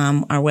us.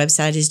 Our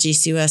website is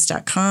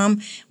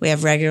gcus.com. We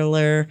have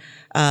regular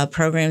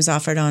programs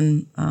offered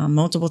on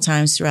multiple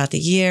times throughout the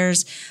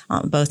years,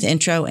 both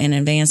intro and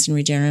advanced and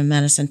regenerative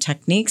medicine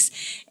techniques.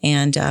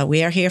 And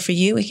we are here for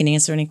you. We can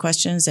answer any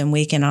questions, and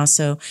we can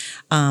also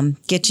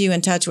get you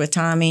in touch with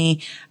Tommy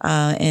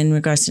in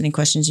regards to any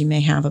questions you may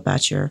have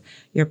about your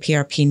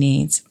PRP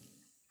needs.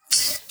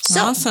 So,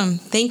 awesome.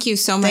 Thank you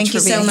so much for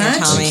being here,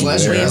 Tommy. It's a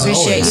pleasure. We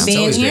appreciate you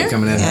being here.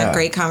 Coming in. Yeah,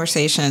 great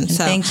conversation. And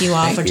thank you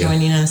all for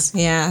joining us.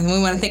 Yeah, and we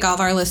want to thank all of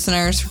our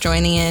listeners for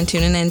joining in,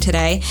 tuning in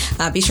today.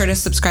 Be sure to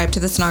subscribe to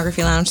the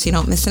Sonography Lounge so you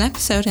don't miss an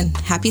episode, and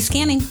happy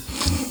scanning.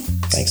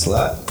 Thanks a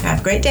lot. Have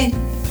a great day.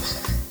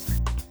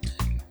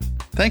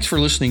 Thanks for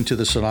listening to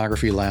the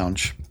Sonography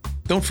Lounge.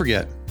 Don't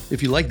forget,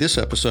 if you like this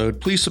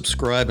episode, please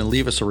subscribe and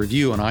leave us a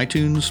review on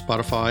iTunes,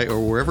 Spotify, or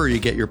wherever you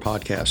get your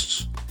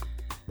podcasts.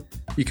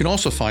 You can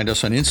also find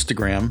us on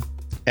Instagram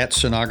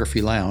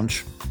 @Sonography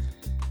Lounge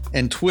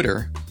and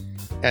Twitter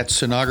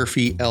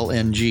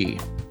 @SonographyLNG.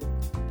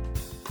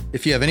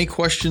 If you have any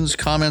questions,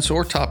 comments,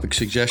 or topic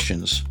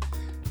suggestions,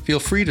 feel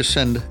free to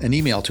send an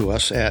email to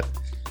us at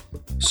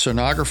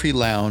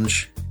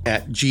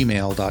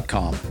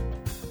sonographylounge@gmail.com.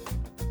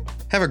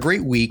 Have a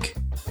great week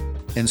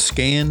and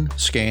scan,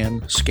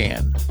 scan,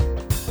 scan.